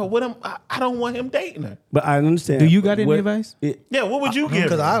because, bro, I don't want him dating her. But I understand. Do you got any What- advice? Yeah, what would you give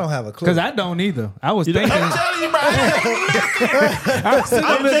Because her? I don't have a clue. Because I don't either. I was thinking. I'm telling you, bro. I'm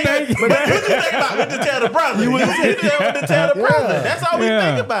thinking, but what you think about what to tell the brother? You tell what to tell the brother. That's all we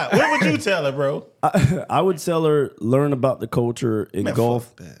Yeah. think about. What would you tell her, bro? I would tell her learn about the culture in Man, golf.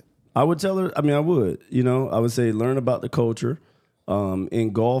 fuck that. I would tell her. I mean, I would. You know, I would say learn about the culture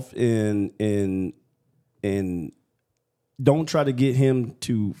in golf and don't try to get him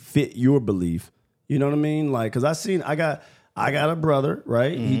to fit your belief. You know what I mean? Like, cause I got a brother,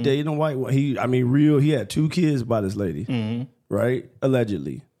 right? Mm-hmm. He dated a white one. He had 2 kids by this lady, Mm-hmm. right?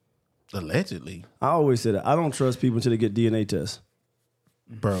 Allegedly. Allegedly, I always say that I don't trust people until they get DNA tests.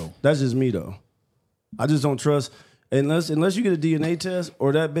 bro. That's just me though. I just don't trust unless you get a DNA test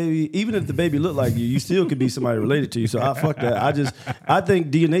or that baby. Even if the baby look like you still could be somebody related to you. So I fuck that. I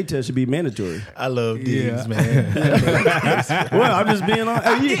think DNA test should be mandatory. I love Diggs, man. Well, I'm just being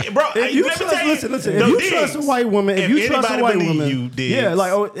honest. Bro, If you let me trust, tell you, listen. If no, you Diggs, trust a white woman, if you trust a anybody white believe woman, you, Diggs, yeah,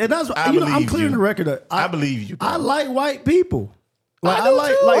 like and that's I I'm believe clearing you. the record. That I believe you, bro. I like white people. Like I do too.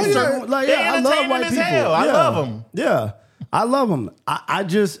 like Oh, yeah. certain, like They're yeah, I love entertaining white as people. hell. I Yeah. love 'em. Yeah, I love them.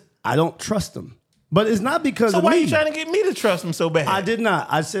 I don't trust them. But it's not because So of why me. you trying to get me to trust him so bad? I did not.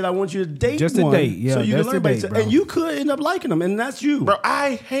 I said I want you to date Just a one, date. Yeah, so you that's can learn a about date, it. bro. And you could end up liking them, and that's you. Bro,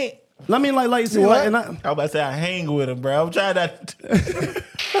 I hate. I mean, like you say, like, and I was about to say I hang with him, bro. I'm trying to.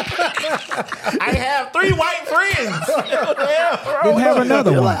 I have 3 white friends. Then have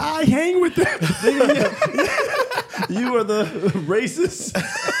another you're one. like, I hang with them. You are the racist.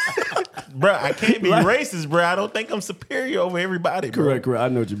 Bro, I can't be racist, bro. I don't think I'm superior over everybody, bro. Correct. I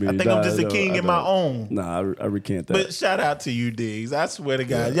know what you mean. I think I'm just a king in my own. Nah, I recant that. But shout out to you, Diggs. I swear to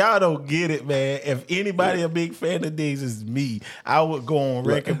God, y'all don't get it, man. If anybody a big fan of Diggs is me, I would go on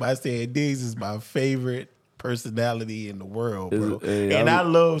record by saying Diggs is my favorite personality in the world, bro. And I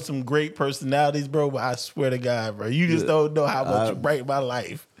love some great personalities, bro. But I swear to God, bro, you just don't know how much you break my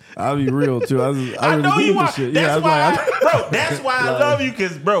life. I'll be real too. I know you are. Shit. That's Yeah, why, bro. That's why I love you,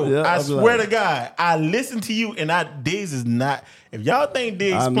 cause, bro. Yeah, I I'll be swear like- to God, I listen to you, and Diggs is not. If y'all think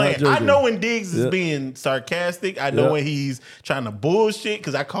Diggs I'm not playing, I joking. know when Diggs is Yep. being sarcastic. I know Yep. when he's trying to bullshit,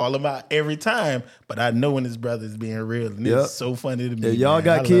 cause I call him out every time. But I know when his brother's being real, and Yep. it's so funny to me. If y'all man. I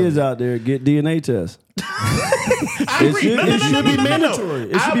got love kids it. out there, get DNA tests. I It agree. should- No, it no, no, should no, be no, no, no.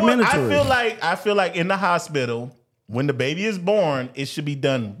 mandatory. It should be mandatory. I feel like in the hospital, when the baby is born, it should be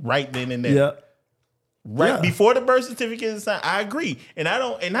done right then and there. Yeah. Right Yeah. before the birth certificate is signed. I agree. And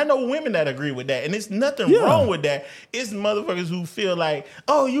I know women that agree with that. And it's nothing Yeah. wrong with that. It's motherfuckers who feel like,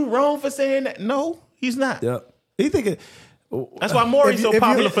 oh, you wrong for saying that. No, he's not. Yeah. He thinking. That's why Maury's If so you-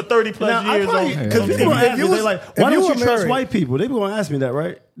 popular for 30 plus years on. Because people If gonna ask me, you they was- like, if why you don't you were trust married- white people? They gonna ask me that,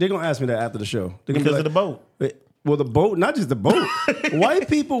 right? They're gonna ask me that after the show. They're gonna be Because of the boat. Well, the boat, not just the boat. White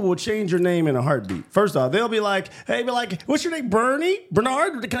people will change your name in a heartbeat. First off, they'll be like, what's your name? Bernie?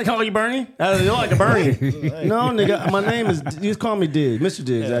 Bernard? Can I call you Bernie? You're like a Bernie. No, nigga, my name is, you just call me Diggs. Mr.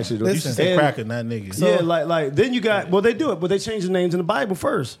 Diggs, actually. You should say cracker, not nigga. Yeah, like then you got, well, they do it, but they change the names in the Bible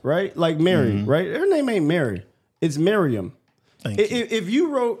first, right? Like Mary, right? Her name ain't Mary. It's Miriam. Thank you. If you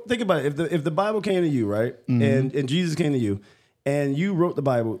wrote, think about it. If the Bible came to you, right, and Jesus came to you, and you wrote the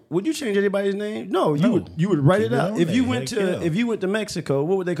Bible, would you change anybody's name? No, you would write Keep it it out. on If you there. went Heck yeah. if you went to Mexico,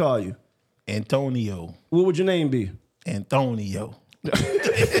 what would they call you? Antonio. What would your name be? Antonio. No,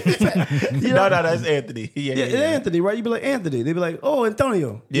 that's Anthony. Yeah, Yeah, yeah. Anthony, right? You'd be like Anthony. They'd be like, oh,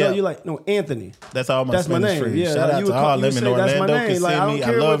 Antonio. Yeah. No, you're like, no, Anthony. That's all my That's my Spanish name. friends. Yeah, Shout like out you to would all call- you them in say that's my Orlando, name. Like, I don't Kissimmee. I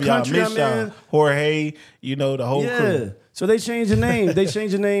care love what y'all. country Miss I'm y'all. in. Jorge, you know, the whole crew. Yeah. So they changed the name. They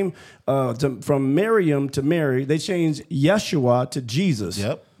changed the name from Miriam to Mary. They changed Yeshua to Jesus.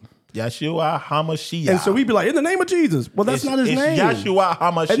 Yep. Yeshua HaMashiach. And so we'd be like, in the name of Jesus. Well, that's not his name. Yeshua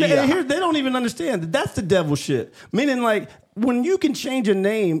HaMashiach. And here, they don't even understand that that's the devil shit. Meaning, like, when you can change a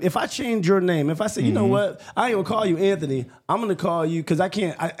name, if I change your name, if I say, you know what, I ain't gonna call you Anthony, I'm gonna call you, because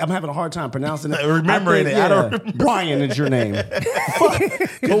I'm having a hard time pronouncing it. Remembering it. I don't remember. Brian is your name. Fuck.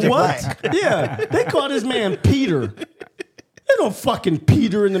 But what? Yeah. They call this man Peter. They don't fucking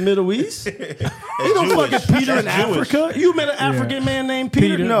Peter in the Middle East. They don't fucking Peter in Africa. You met an African man named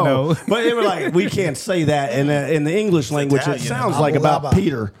Peter? No. But they were like, we can't say that in the English language. It sounds like about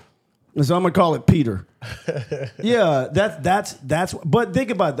Peter. And so I'm gonna call it Peter. Yeah, that's. But think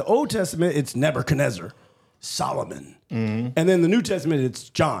about it. The Old Testament, it's Nebuchadnezzar, Solomon, and then the New Testament, it's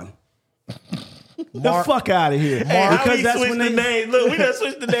John. The fuck out of here. Because that's when the names. Look, we done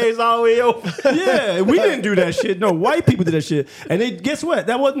switched the names all the way over. Yeah, we didn't do that shit. No, white people did that shit. And they, guess what?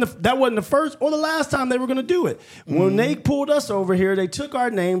 That wasn't the first or the last time they were going to do it. When they pulled us over here, they took our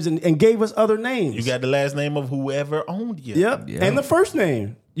names and gave us other names. You got the last name of whoever owned you. Yep. And the first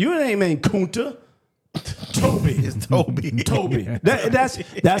name. Your name ain't Kunta. Toby. It's Toby. Toby.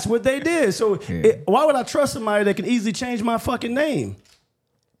 That's what they did. So why would I trust somebody that can easily change my fucking name?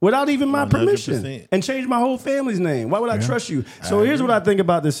 Without even my 100%. Permission, and change my whole family's name. Why would I trust you? So here's what I think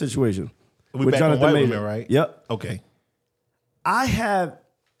about this situation. We back on white women, right? Yep. Okay. I'm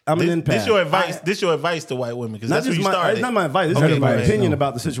an empath. This your advice to white women, because that's where you started. started. It's not my advice. This is just my opinion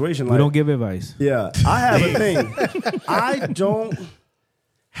about the situation. We don't give advice. Yeah, I have a thing. I don't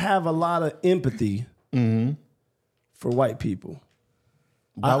have a lot of empathy for white people.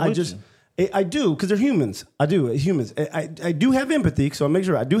 I do, because they're humans. I do, humans. I do have empathy, so I make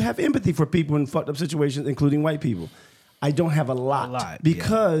sure I do have empathy for people in fucked up situations, including white people. I don't have a lot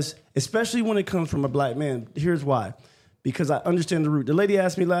because, especially when it comes from a black man, here's why. Because I understand the root. The lady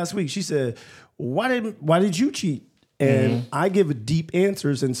asked me last week, she said, why did you cheat? And I give deep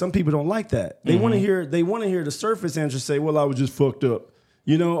answers, and some people don't like that. They want to hear the surface answer, say, well, I was just fucked up.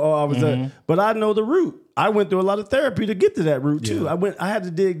 You know, or I was but I know the root. I went through a lot of therapy to get to that root too. I had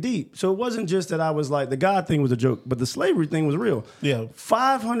to dig deep. So it wasn't just that I was like, the God thing was a joke, but the slavery thing was real. Yeah.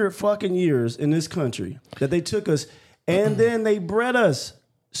 500 fucking years in this country that they took us and then they bred us.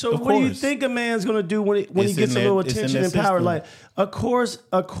 So what do you think a man's gonna do when he gets a little attention and power? Like, of course,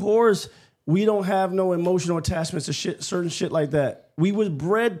 we don't have no emotional attachments to certain shit like that. We was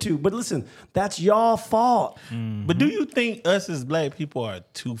bred to. But listen, that's y'all fault. But do you think us as black people are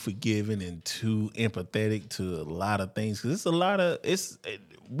too forgiving and too empathetic to a lot of things? Because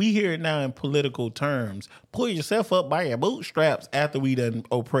we hear it now in political terms. Pull yourself up by your bootstraps after we done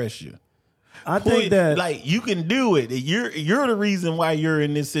oppress you. I think that, like, you can do it. You're the reason why you're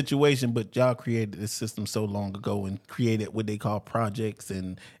in this situation, but y'all created this system so long ago and created what they call projects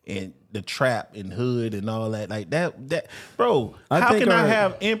and the trap and hood and all that. Like that bro, how can I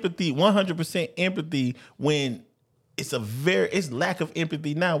have empathy, 100% empathy, when it's lack of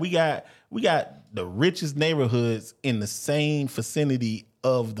empathy now? We got the richest neighborhoods in the same vicinity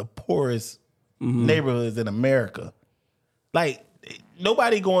of the poorest neighborhoods in America. Like,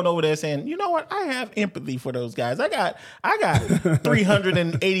 nobody going over there saying, you know what, I have empathy for those guys. I got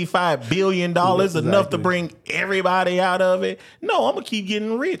 $385 billion, enough to bring everybody out of it. No, I'm gonna keep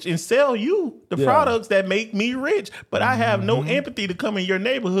getting rich and sell you the products that make me rich. But I have no empathy to come in your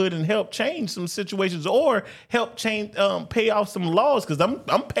neighborhood and help change some situations or help change, pay off some laws, because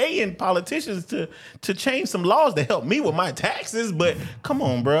I'm paying politicians to change some laws to help me with my taxes. But come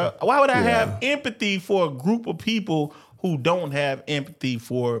on, bro, why would I have empathy for a group of people who don't have empathy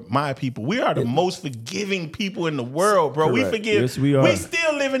for my people? We are the most forgiving people in the world, bro. Correct. We forgive. Yes, we are. We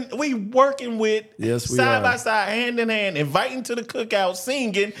still living. We working with side by are. side, hand in hand, inviting to the cookout,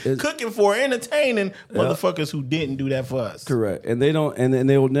 singing, cooking for, entertaining motherfuckers who didn't do that for us. Correct. And they don't. And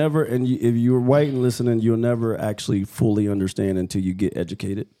they will never. And if you're white and listening, you'll never actually fully understand until you get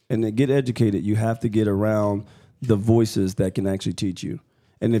educated. And to get educated, you have to get around the voices that can actually teach you.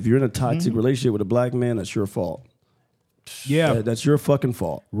 And if you're in a toxic relationship with a black man, that's your fault. Yeah, that's your fucking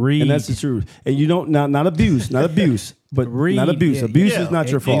fault. Read. And that's the truth. And you don't not abuse, but read. Not abuse. Yeah. Abuse is not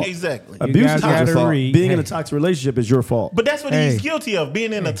your fault. Exactly. Abuse is not your fault. Being in a toxic relationship is your fault. But that's what he's guilty of,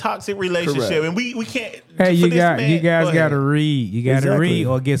 being in a toxic relationship. Correct. And we can't. Hey, you guys got to read. You got to read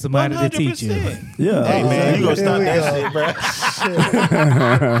or get somebody 100%. to teach you. Yeah. Hey, man, you gonna stop that shit, bro.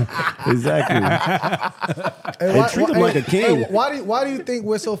 Exactly. And treat him like a king. Why do you think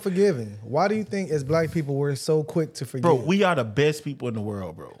we're so forgiving? Why do you think as black people we're so quick to forgive? Bro, we are the best people in the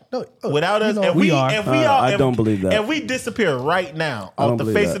world, bro. No, Without us, you know, if we are. I don't believe that. If we disappear right now I don't off the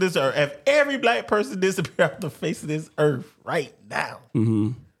believe face that. of this earth, if every black person disappear off the face of this earth right now,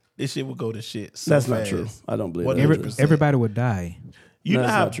 this shit will go to shit. So That's not fast. true. I don't believe 100%. that. Everybody would die. You know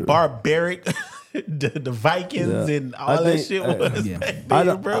That's how not true. barbaric the Vikings Yeah. and all I that think- shit was, Yeah. back I then,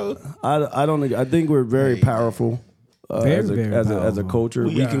 don't, bro. I don't. I think we're very powerful Very, as very a powerful. culture.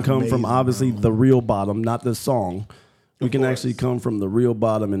 We We are can come from amazing, obviously the real bottom, not the song. We can course. actually come from the real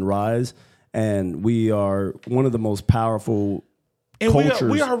bottom and rise. And we are one of the most powerful And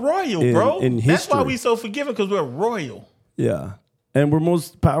cultures. we are royal, in- bro. in That's why history. we so forgiving, because we're royal. Yeah, and we're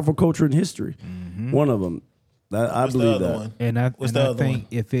most powerful culture in history. One of them. I What's the believe other that. one? And I, What's and the I other think one?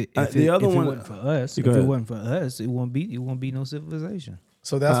 if it the other if one- it wasn't for us, Go if it ahead. wasn't for us, it won't be no civilization.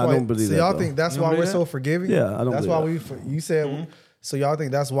 So that's I why. don't believe so that, y'all though. think that's You why don't we're believe so that? forgiving? Yeah, I don't That's believe why that. you said. So y'all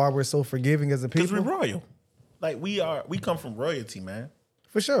think that's why we're so forgiving as a Because people? we're royal. Like we come from royalty, man.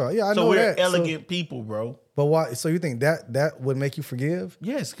 For sure. Yeah, I So know we're that. So- elegant people, bro. but why? So you think that would make you forgive?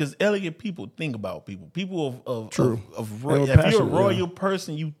 Yes, because elegant people think about people. People of True. of They were if you're a passionate, royal yeah.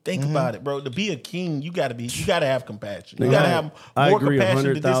 person, you think about it, bro. To be a king, you gotta have compassion. You Yeah. gotta have I more agree compassion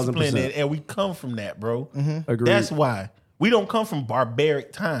to 100,000%. discipline, and we come from that, bro. Agreed. That's why we don't come from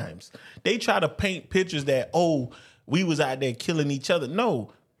barbaric times. They try to paint pictures that we was out there killing each other.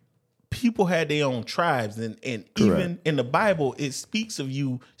 No. People had their own tribes, and even in the Bible, it speaks of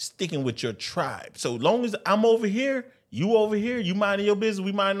you sticking with your tribe. So long as I'm over here, you over here, you minding your business,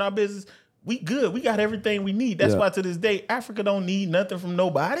 we minding our business, we good. We got everything we need. That's Yeah. why to this day, Africa don't need nothing from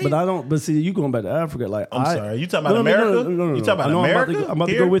nobody. But I don't. But see, you going back to Africa? Like I'm sorry. You talking about America? No. You talking about I know America? I'm about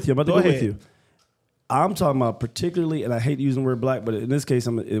to Here? go with you. I'm about to Go go with ahead. you. I'm talking about particularly, and I hate using the word black, but in this case,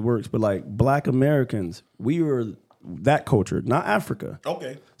 it works. But like black Americans, we were that culture, not Africa.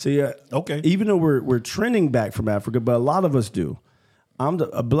 Okay. So yeah, Okay. Even though we're trending back from Africa, but a lot of us do.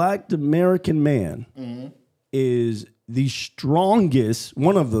 A black American man is the strongest,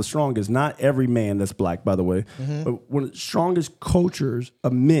 one of the strongest. Not every man that's black, by the way, but one of the strongest cultures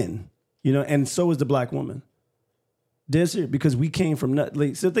of men. You know, and so is the black woman. Dead serious, because we came from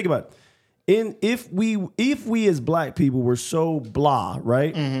like, so think about it. If we as black people were so blah,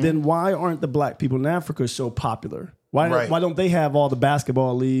 right? Then why aren't the black people in Africa so popular? Right. Why don't they have all the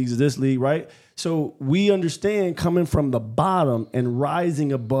basketball leagues, this league, right? So we understand coming from the bottom and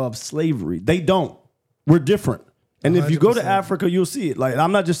rising above slavery. They don't. We're different. And if you go to 100%. Africa, you'll see it. Like,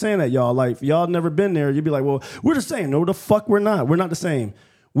 I'm not just saying that, y'all. Like, if y'all never been there, you'd be like, well, we're the same. No, the fuck we're not. We're not the same.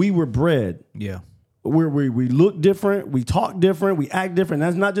 We were bred. Yeah. We look different, we talk different, we act different.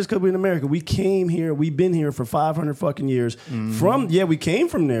 That's not just because we're in America. We came here, we've been here for 500 fucking years. We came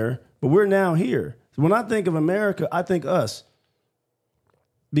from there, but we're now here. When I think of America, I think us.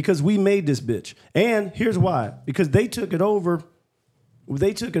 Because we made this bitch. And here's why. Because they took it over.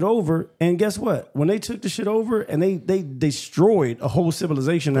 And guess what? When they took the shit over and they destroyed a whole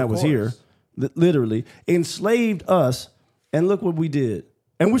civilization that was here, literally, enslaved us, and look what we did.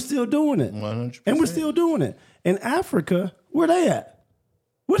 And we're still doing it. 100%. And we're still doing it. In Africa, where they at?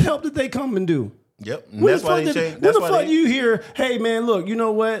 What help did they come and do? Yep. And When that's the why fuck they did- changed. when That's the why fuck they, you hear, hey man, look, you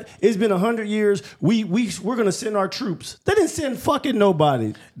know what? It's been 100 years. We're gonna send our troops. They didn't send fucking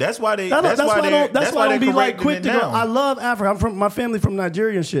nobody. That's why they. That's why I don't be like correcting quick it to go. now. I love Africa. I'm from my family from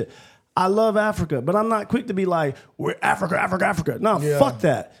Nigeria and shit. I love Africa, but I'm not quick to be like, we're Africa. No, Yeah. fuck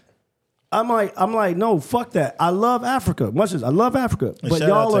that. I'm like, no, fuck that. I love Africa. Much as I love Africa, but shout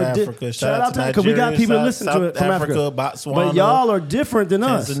y'all out are to Africa. Shout out to because we got Nigeria, people that listen to South it from Africa. Africa, Botswana, But y'all are different than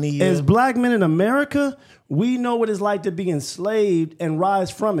us. Tanzania. As black men in America, we know what it's like to be enslaved and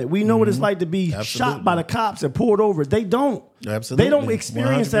rise from it. We know what it's like to be shot by the cops and pulled over. They don't. Absolutely. They don't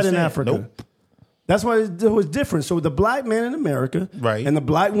experience that in 100%. Africa. Nope. That's why it was different. So the black man in America Right. and the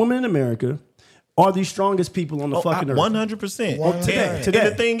black woman in America are the strongest people on the fucking earth. 100%. Today. And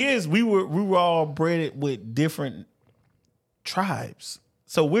the thing is, we were all bred with different tribes,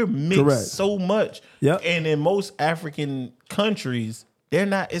 so we're mixed Correct. so much. Yep. And in most African countries, they're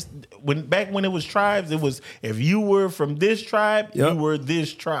not. It's back when it was tribes. It was if you were from this tribe, Yep. you were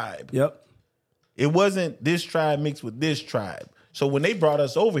this tribe. Yep. It wasn't this tribe mixed with this tribe. So when they brought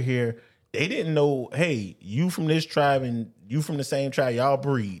us over here, they didn't know, hey, you from this tribe and you from the same tribe, y'all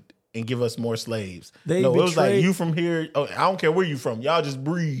breed and give us more slaves. They it was like betrayed- you from here. Oh, I don't care where you from. Y'all just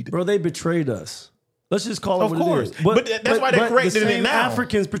breed. Bro, they betrayed us. Let's just call it Of what course. it is. But that's why they're correcting the it same now.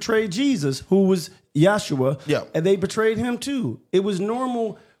 Africans betrayed Jesus, who was Yeshua, Yeah. and they betrayed him too. It was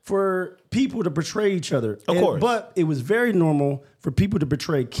normal for people to betray each other. Of course. But it was very normal for people to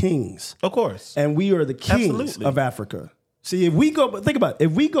betray kings. Of course. And we are the kings Absolutely. of Africa. See, think about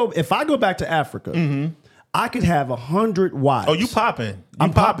it. If I go back to Africa, I could have 100 wives. Oh, you popping.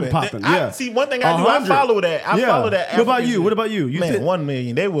 I'm popping, yeah. See, one thing I do, I 100. follow that. I follow that. What about you? What about you? Man, 1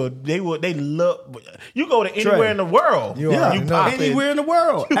 million. They love. You go to anywhere in the world. You popping. Anywhere in the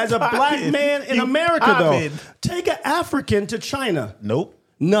world. As a black popping. man in You America, popping. though, take an African to China. Nope.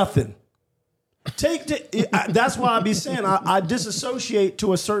 Nothing. That's why I be saying I disassociate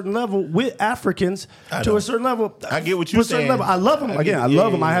to a certain level with Africans to a certain level. I get what you're saying. I love them. Again, I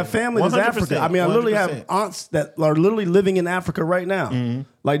love them. I have family that's 100%, African. I mean, I literally 100%. have aunts that are literally living in Africa right now.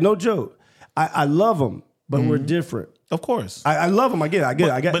 Like, no joke. I love them, but we're different. Of course. I love them. I get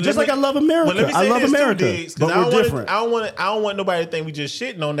it. But Just let like me- I love America. But let me say I love this too, America, Diggs, 'cause but we're different. I don't want nobody to think we just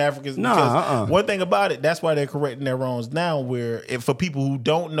shitting on Africans. Nah, Because one thing about it, that's why they're correcting their wrongs now. Where for people who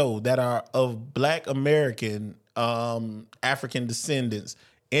don't know that are of Black American African descendants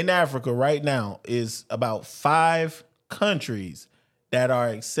in Africa right now is about 5 countries that are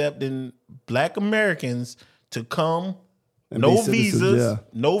accepting Black Americans to come. And No be citizens, visas, yeah.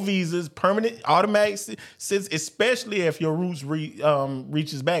 no visas, permanent, automatic, especially if your roots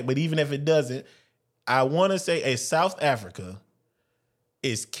reaches back. But even if it doesn't, I want to say South Africa,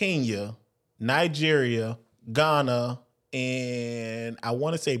 is Kenya, Nigeria, Ghana, and I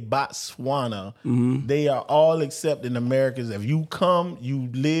want to say Botswana. They are all accepting Americans. If you come, you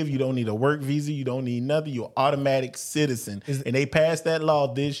live, you don't need a work visa, you don't need nothing, you're an automatic citizen. And they passed that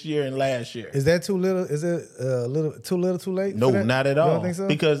law this year and last year. Is that too little? Is it too little, too late? No, for that? not at You all. don't think so?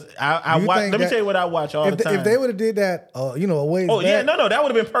 Because I You watch. think Let me that tell you what I watch all the time. If they would have did that, a ways Oh back, yeah, no, that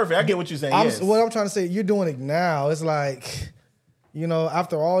would have been perfect. I get what you're saying. Yes. What I'm trying to say, you're doing it now. It's like,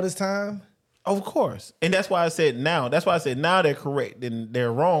 after all this time. Of course. And that's why I said now. That's why I said now they're correct and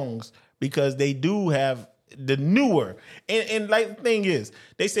they're wrongs because they do have the newer. And like the thing is,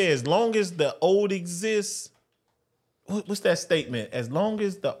 they say as long as the old exists, what's that statement? As long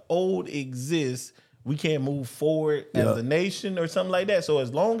as the old exists, we can't move forward as a nation or something like that. So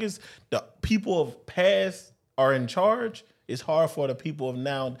as long as the people of past are in charge, it's hard for the people of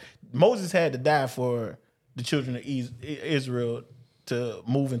now. Moses had to die for the children of Israel to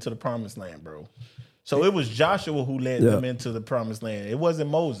move into the promised land, bro. So it was Joshua who led them into the promised land. It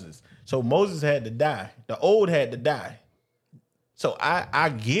wasn't Moses. So Moses had to die. The old had to die. So I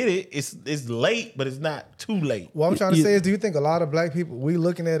get it. It's late, but it's not too late. What I'm trying to say is, do you think a lot of Black people, we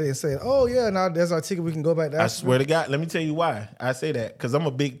looking at it and saying, oh yeah, now there's our ticket, we can go back to I Africa? swear to God, let me tell you why I say that. Because I'm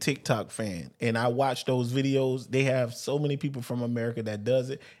a big TikTok fan, and I watch those videos. They have so many people from America that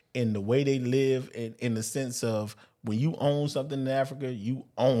does it, and the way they live, in the sense of when you own something in Africa, you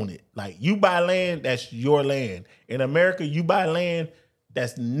own it. Like you buy land, that's your land. In America, you buy land,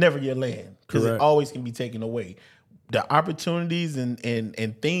 that's never your land because it always can be taken away. The opportunities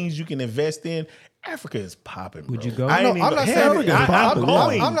and things you can invest in, Africa is popping, bro. Would you go? I'm not saying it's popping.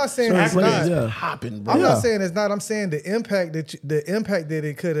 I'm not saying it's Africa not. is popping, bro. I'm not saying it's not. I'm saying the impact that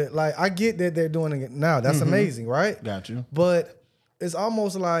it could have. Like I get that they're doing it now. That's amazing, right? Got you. But it's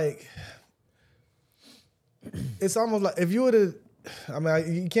almost like if you were to. I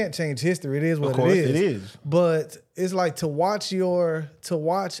mean, you can't change history. It is what Of course, it is. it is. But it's like to watch your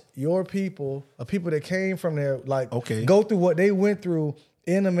people, people that came from there, like go through what they went through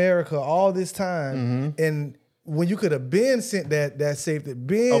in America all this time, and when you could have been sent that safety,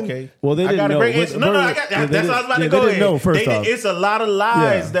 Well, they didn't I got know. a great answer. No, I got that's what I was about to go They didn't know, first in. off. It's a lot of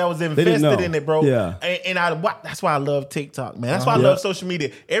lies that was invested in it, bro. Yeah. And that's why I love TikTok, man. That's why I love social media.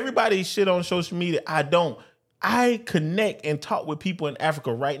 Everybody shit on social media. I don't. I connect and talk with people in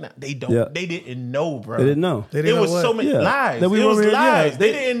Africa right now. They don't. Yeah. They didn't know, bro. They didn't know. They didn't It was know so what? many lies. That we It was were here, lies. yeah.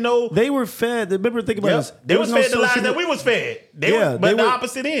 They didn't know. They were fed. Remember, think about Yep. this. They There was no fed the lies social- that we was fed. They Yeah, was, but they the were-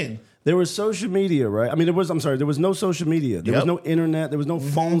 opposite end. There was social media, right? I mean, there was no social media. There was no internet. There was no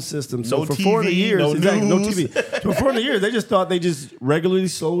phone system. So No for TV, 400 years, no no news. TV. So for 400 years, they just thought they just regularly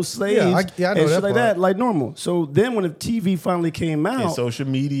sold slaves I know and that shit like part. that, like normal. So then when the TV finally came And out, social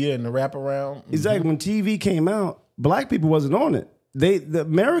media and the wraparound. exactly, when TV came out, black people wasn't on it.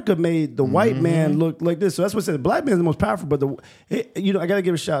 America made the white man look like this. So that's what I said. The black man is the most powerful. But I got to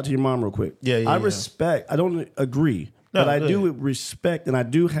give a shout out to your mom real quick. I respect. I don't agree, but I do respect, and I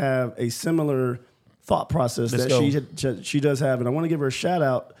do have a similar thought process that she does have, and I want to give her a shout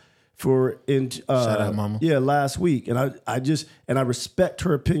out for shout out, mama. Yeah, last week, and I respect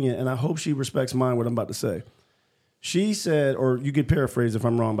her opinion, and I hope she respects mine. What I'm about to say. She said, or you could paraphrase if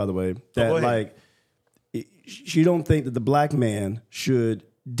I'm wrong, by the way, that she don't think that the black man should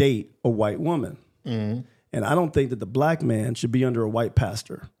date a white woman. Mm-hmm. And I don't think that the black man should be under a white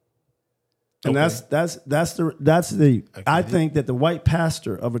pastor. And Okay. I think that the white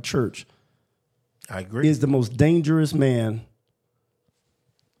pastor of a church I agree. is the most dangerous man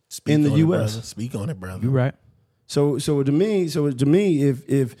Speak in the on it, U.S. brother. Speak on it, brother. You're right. So to me,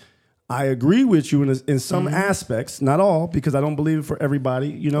 if I agree with you in some aspects, not all, because I don't believe it for everybody,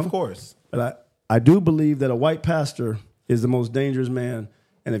 you know. Of course. But I do believe that a white pastor is the most dangerous man.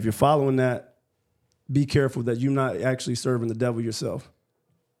 And if you're following that, be careful that you're not actually serving the devil yourself.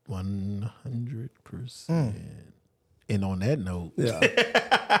 100%. And on that note,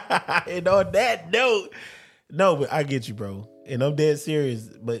 no, but I get you, bro. And I'm dead serious.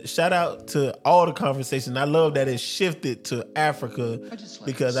 But shout out to all the conversation. I love that it shifted to Africa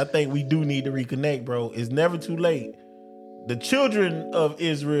because I think we do need to reconnect, bro. It's never too late. The children of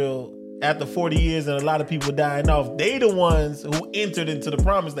Israel, after 40 years and a lot of people dying off, they the ones who entered into the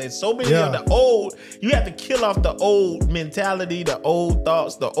promised land. So many of the old, you have to kill off the old mentality, the old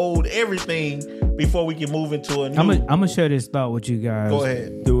thoughts, the old everything before we can move into a new. I'm gonna share this thought with you guys. Go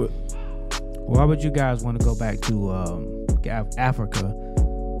ahead. Do it. Why would you guys want to go back to Africa,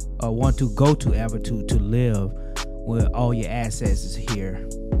 or want to go to Africa to live where all your assets is here?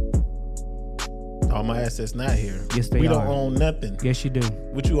 All my assets not here. Yes, they we are. don't own nothing. Yes, you do.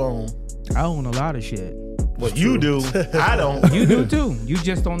 What you own? I own a lot of shit. What you do? I don't. You do too. You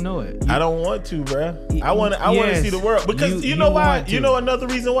just don't know it. I don't want to, bro. I want to Yes. see the world because you know you why? want to. You know another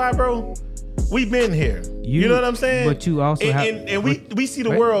reason why, bro. We've been here. You know what I'm saying? But you also we see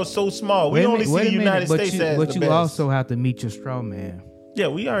the world so small. We only see the United States as but the you best. also have to meet your straw man. Yeah,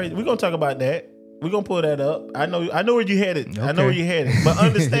 we're gonna talk about that. We're gonna pull that up. I know where you headed. I know Okay. where you headed. But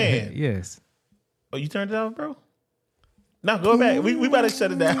understand. Yes. Oh, you turned it off, bro? No, go back. We better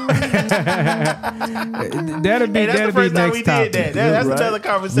shut it down. That'll be Hey, that's the first time we topic. did that. That's Right. another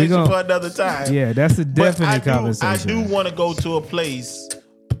conversation for another time. Yeah, that's a But definite conversation. I do want to go to a place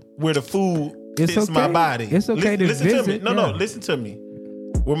where the food It's fits my okay. body. It's okay to listen to me. visit, No, yeah. listen to me.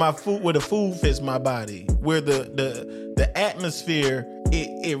 Where the food fits my body, where the atmosphere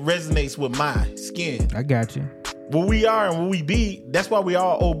it resonates with my skin. I got you. Where we are and where we be, that's why we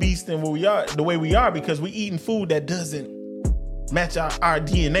are obese and where we are the way we are, because we eating food that doesn't match our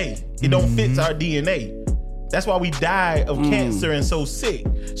DNA. It don't fit our DNA. That's why we die of cancer and so sick.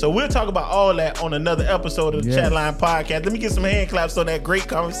 So we'll talk about all that on another episode of the Yes. Chatline Podcast. Let me get some hand claps on that great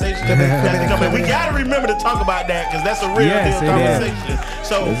conversation. That's coming. We got to remember to talk about that because that's a real Yes, deal it conversation.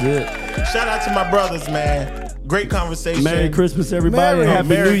 So That's it. shout out to my brothers, man. Great conversation. Merry Christmas, everybody. Merry- and Happy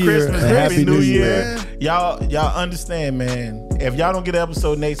Merry New Year. Christmas, and Happy New Year. man. Y'all understand, man. If y'all don't get an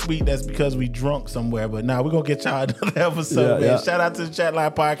episode next week, that's because we drunk somewhere. But now we're gonna get y'all another episode, Yeah, man. yeah. Shout out to the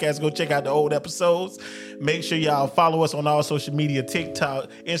Chatline Podcast. Go check out the old episodes. Make sure y'all follow us on all social media, TikTok,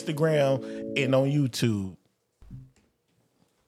 Instagram, and on YouTube.